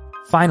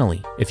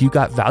 Finally, if you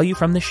got value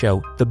from the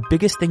show, the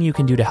biggest thing you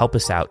can do to help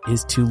us out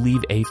is to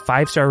leave a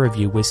 5-star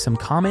review with some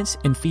comments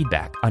and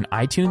feedback on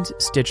iTunes,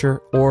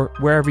 Stitcher, or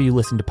wherever you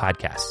listen to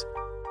podcasts.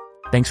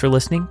 Thanks for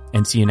listening,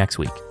 and see you next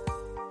week.